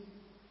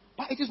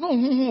 but it is not.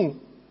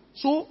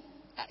 So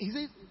he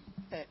says,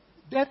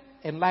 death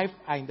and life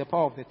are in the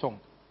power of the tongue.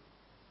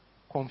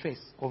 Confess.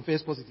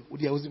 Confess positive.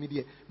 Because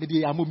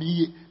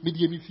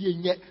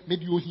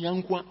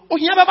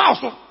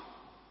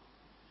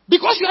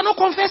you are not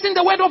confessing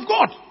the word of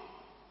God.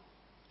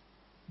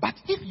 But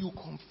if you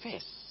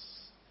confess,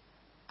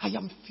 I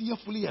am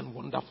fearfully and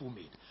wonderful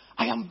made.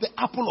 I am the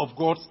apple of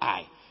God's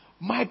eye.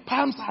 My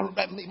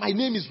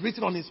name is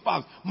written on his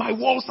palms. My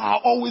walls are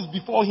always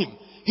before him.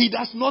 He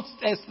does not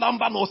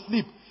slumber nor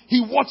sleep.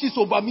 He watches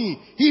over me.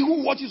 He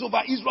who watches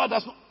over Israel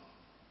does not.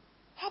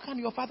 How can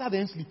your father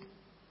then sleep?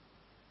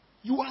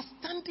 You are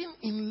standing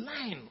in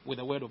line with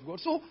the word of God.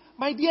 So,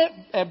 my dear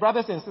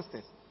brothers and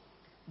sisters,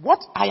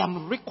 what I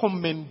am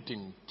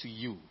recommending to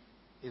you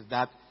is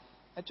that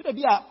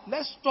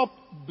let's stop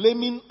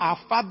blaming our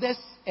fathers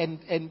and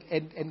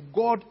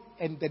God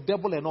and the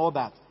devil and all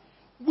that.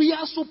 We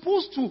are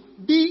supposed to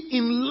be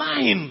in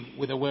line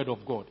with the word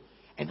of God.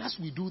 And as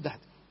we do that,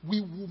 we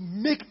will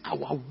make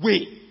our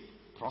way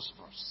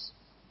prosperous.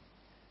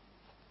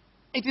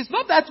 It is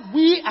not that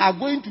we are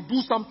going to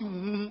do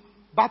something,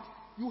 but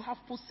you have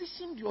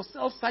positioned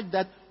yourself such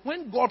that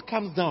when God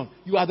comes down,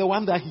 you are the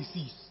one that he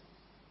sees.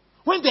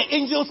 When the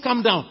angels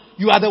come down,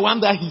 you are the one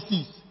that he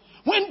sees.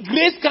 When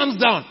grace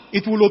comes down,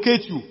 it will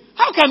locate you.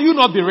 How can you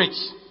not be rich?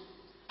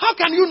 How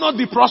can you not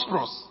be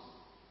prosperous?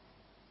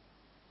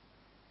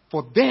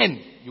 For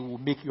then you will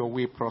make your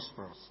way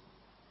prosperous.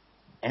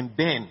 And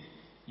then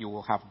you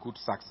will have good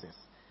success.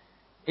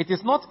 It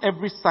is not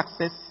every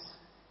success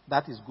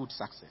that is good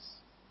success.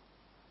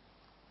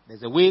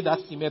 There's a way that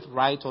seemeth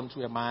right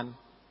unto a man,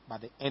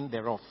 but the end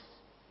thereof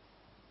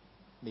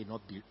may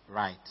not be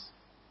right.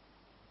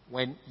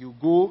 When you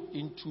go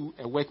into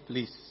a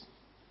workplace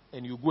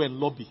and you go and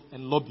lobby,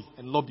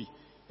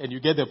 and you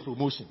get the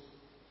promotion,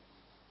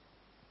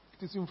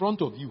 it is in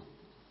front of you.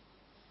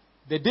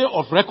 The day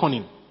of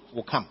reckoning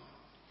will come.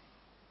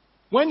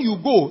 When you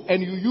go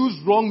and you use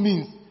wrong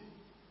means,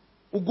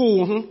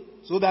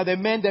 so that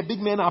the big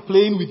men are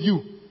playing with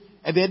you,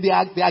 and then they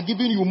are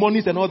giving you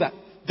monies and all that,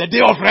 the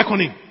day of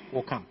reckoning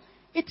will come.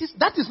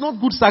 That is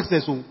not good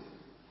success.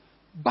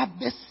 But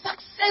the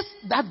success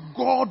that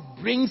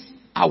God brings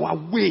our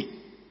way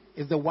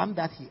is the one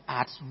that he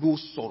adds no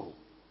sorrow.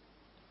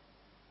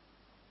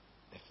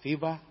 The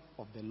favor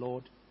of the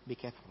Lord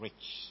maketh rich,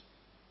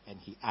 and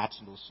he adds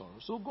no sorrow.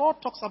 So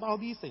God talks about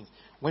these things.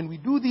 When we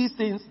do these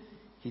things,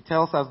 he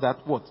tells us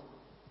that what?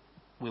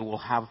 We will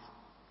have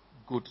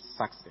good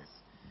success.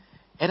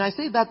 And I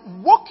say that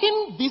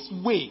walking this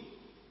way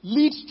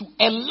leads to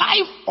a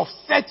life of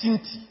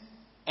certainty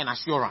and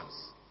assurance.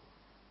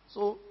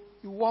 So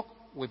you walk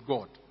with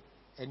God,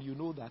 and you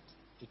know that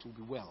it will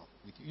be well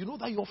with you. You know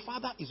that your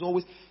father is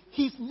always,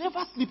 he's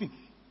never sleeping.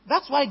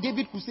 That's why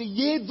David could say,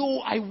 yea, though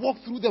I walk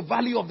through the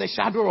valley of the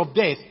shadow of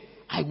death,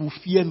 I will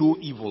fear no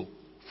evil,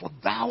 for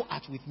thou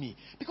art with me.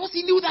 Because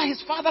he knew that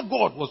his father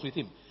God was with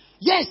him.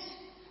 Yes,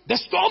 the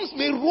storms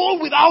may roll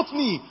without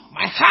me,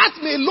 my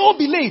heart may low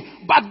be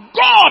laid, but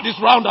God is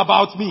round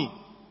about me.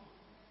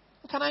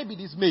 Can I be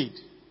dismayed?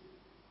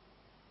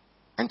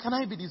 And can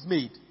I be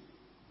dismayed?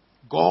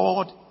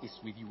 God is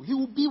with you. He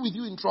will be with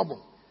you in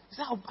trouble. He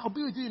said, I'll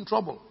be with you in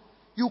trouble.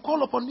 You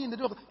call upon me in the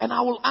day of, and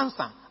I will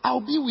answer. I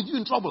will be with you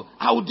in trouble.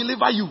 I will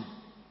deliver you.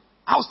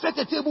 I will set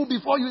a table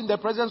before you in the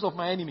presence of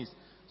my enemies.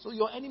 So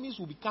your enemies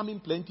will be coming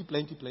plenty.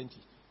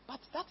 But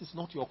that is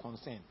not your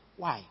concern.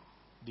 Why?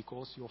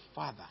 Because your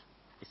Father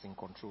is in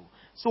control.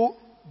 So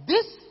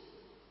this,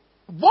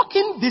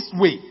 walking this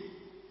way,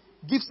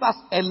 gives us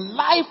a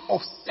life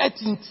of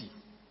certainty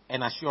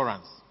and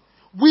assurance.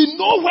 We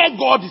know where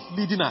God is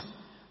leading us.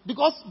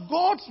 Because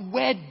God's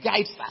word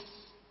guides us.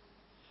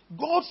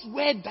 God's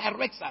word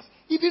directs us.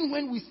 Even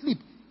when we sleep,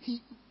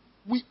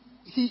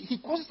 He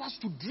causes us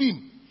to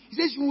dream. He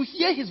says you will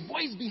hear his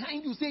voice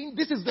behind you saying,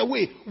 this is the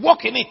way,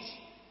 walk in it.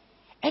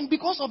 And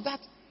because of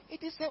that,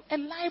 it is a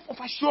life of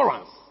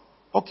assurance.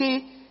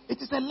 Okay? It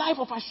is a life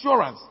of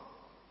assurance.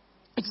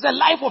 It is a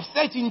life of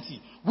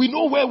certainty. We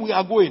know where we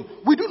are going.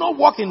 We do not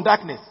walk in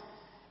darkness.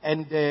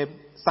 And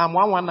Psalm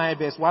 119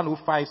 verse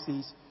 105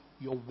 says,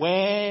 your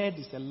word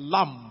is a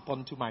lamp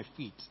unto my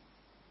feet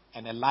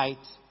and a light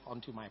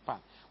unto my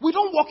path. We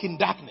don't walk in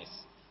darkness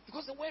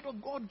because the word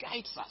of God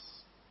guides us.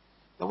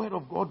 The word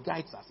of God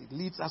guides us. It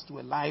leads us to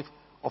a life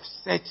of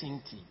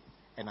certainty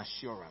and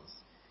assurance.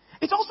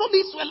 It also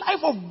leads to a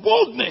life of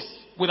boldness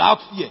without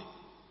fear.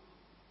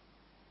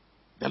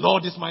 The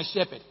Lord is my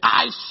shepherd.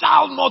 I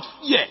shall not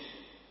fear.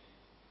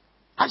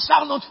 I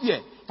shall not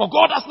fear. For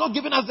God has not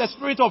given us the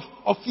spirit of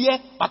fear,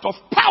 but of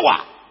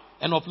power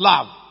and of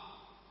love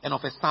and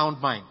of a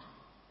sound mind.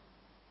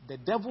 The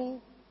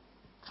devil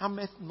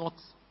cometh not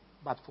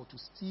but for to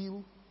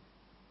steal,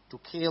 to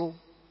kill,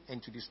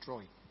 and to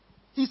destroy.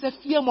 He's a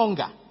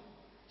fearmonger.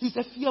 He's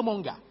a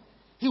fearmonger.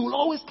 He will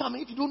always come.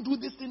 If you don't do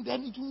this thing,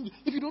 then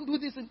if you don't do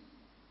this thing,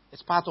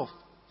 it's part of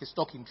his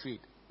stock in trade.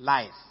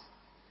 Lies.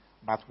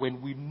 But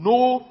when we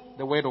know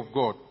the word of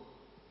God,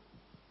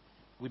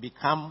 we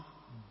become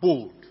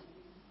bold.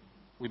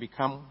 We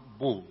become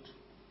bold.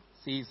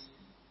 It says,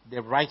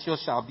 the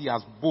righteous shall be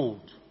as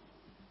bold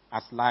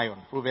as lion.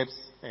 Proverbs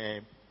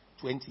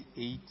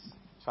 28,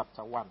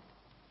 chapter 1.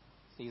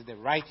 It says the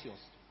righteous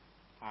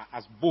are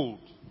as bold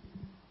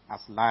as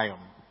lion.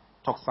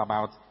 Talks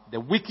about the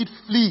wicked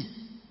flee.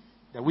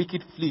 The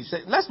wicked flee. So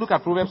let's look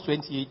at Proverbs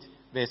 28,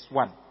 verse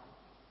 1. It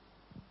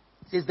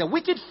says the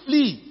wicked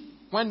flee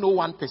when no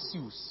one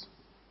pursues,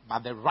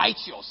 but the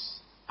righteous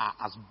are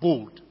as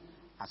bold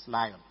as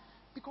lion.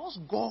 Because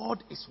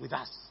God is with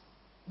us,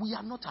 we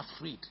are not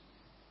afraid.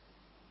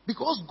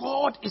 Because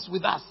God is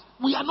with us,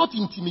 we are not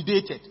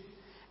intimidated.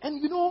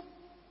 And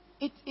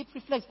it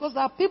reflects, because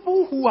there are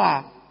people who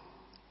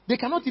they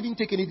cannot even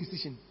take any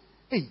decision.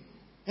 Hey,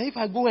 and if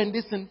I go and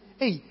listen,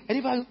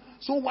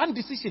 so one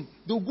decision,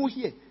 they'll go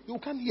here, they'll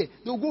come here,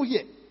 they'll go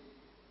here.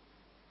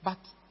 But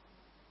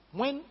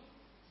when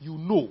you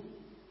know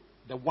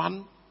the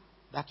one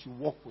that you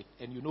walk with,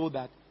 and you know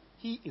that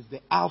he is the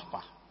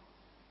Alpha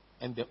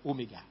and the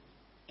Omega,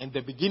 and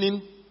the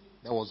beginning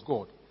there was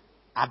God,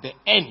 at the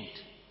end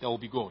there will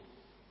be God,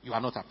 you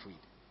are not afraid.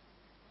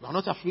 You are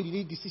not afraid of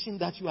any decision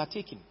that you are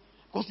taking,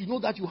 because you know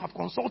that you have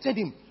consulted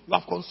him, you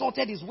have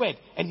consulted his word,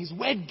 and his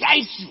word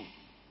guides you.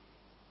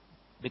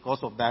 Because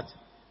of that,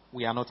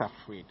 we are not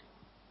afraid.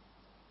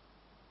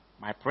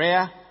 My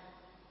prayer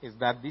is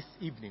that this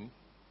evening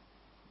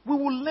we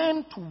will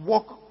learn to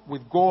walk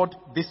with God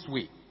this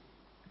way.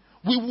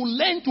 We will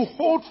learn to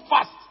hold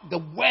fast the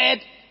word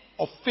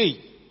of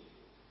faith.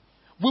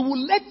 We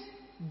will let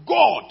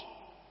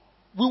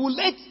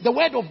the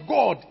word of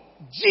God,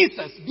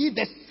 Jesus, be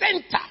the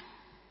center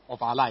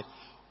of our life.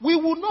 We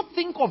will not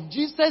think of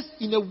Jesus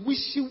in a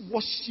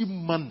wishy-washy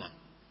manner,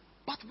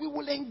 but we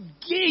will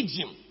engage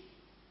him.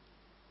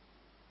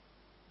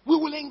 We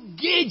will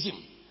engage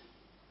him.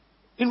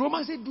 In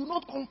Romans it says, do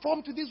not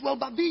conform to this world,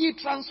 but be ye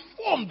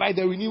transformed by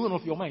the renewing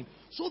of your mind,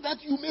 so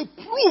that you may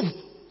prove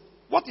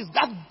what is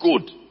that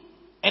good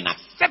and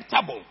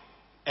acceptable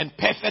and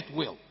perfect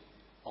will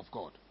of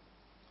God.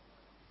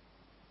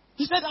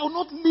 He said, I will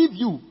not leave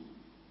you,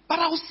 but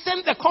I will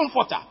send the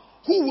Comforter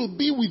who will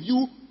be with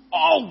you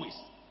always.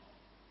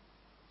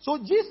 So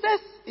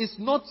Jesus is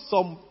not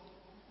some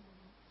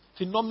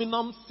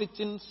phenomenon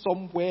sitting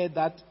somewhere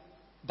that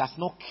does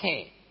not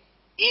care.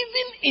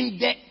 Even in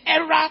the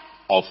era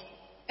of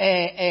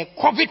a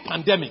COVID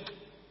pandemic,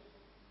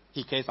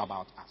 he cares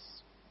about us.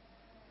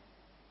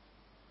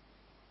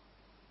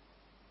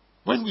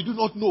 When we do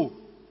not know,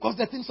 because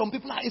I think some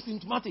people are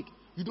asymptomatic,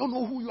 you don't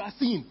know who you are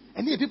seeing,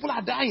 and here people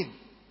are dying.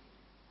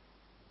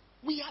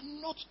 We are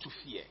not to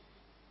fear.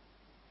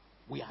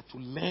 We are to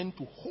learn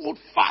to hold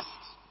fast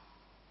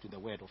to the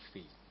word of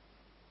faith.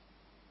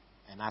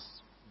 And as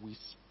we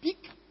speak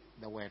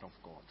the word of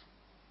God,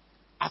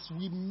 as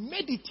we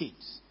meditate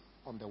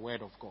on the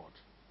word of God,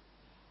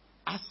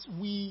 as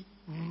we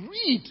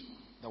read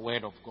the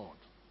word of God,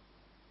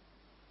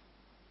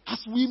 as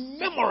we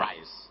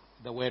memorize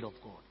the word of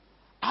God,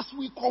 as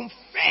we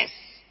confess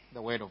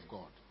the word of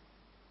God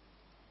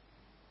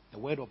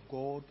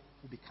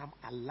will become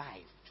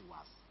alive to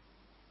us.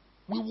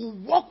 We will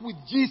walk with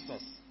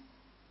Jesus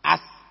as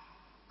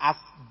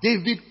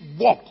David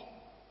walked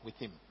with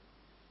him.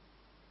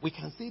 We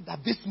can say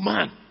that this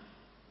man,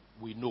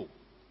 we know.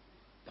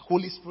 The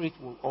Holy Spirit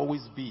will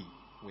always be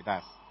with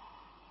us.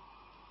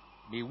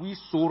 May we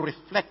so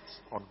reflect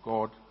on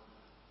God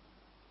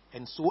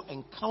and so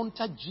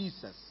encounter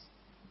Jesus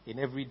in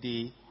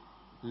everyday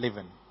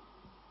living.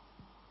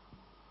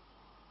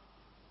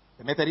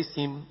 The Methodist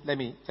hymn, let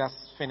me just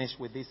finish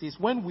with this, is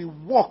when we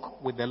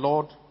walk with the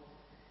Lord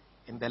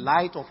in the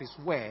light of his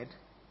word,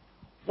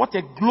 what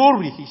a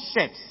glory he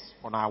sheds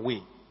on our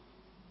way.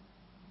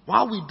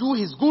 While we do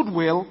his good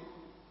will,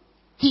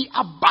 he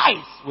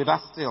abides with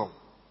us still,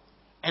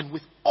 and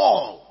with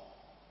all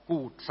who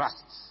will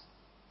trust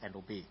and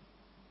obey.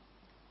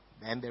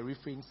 Then the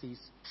refrain says,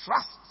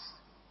 trust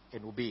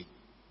and obey.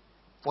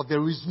 For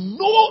there is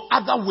no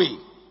other way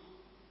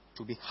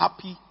to be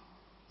happy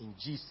in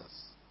Jesus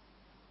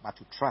but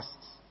to trust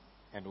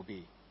and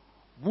obey.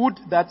 Would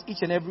that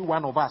each and every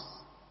one of us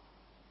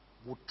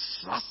would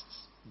trust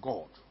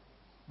God.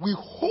 We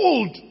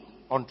hold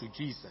on to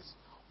Jesus.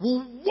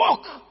 We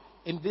walk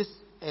in this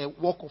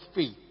walk of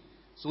faith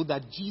so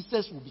that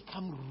Jesus will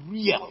become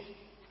real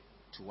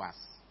to us.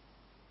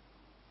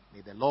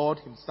 May the Lord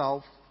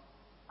himself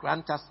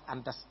grant us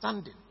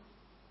understanding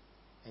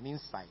and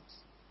insight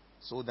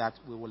so that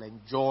we will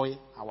enjoy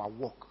our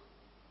walk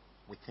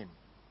with him.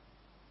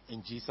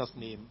 In Jesus'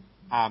 name,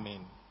 amen.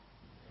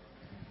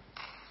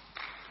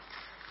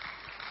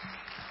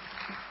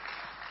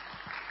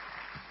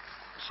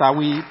 Shall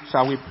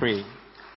we pray?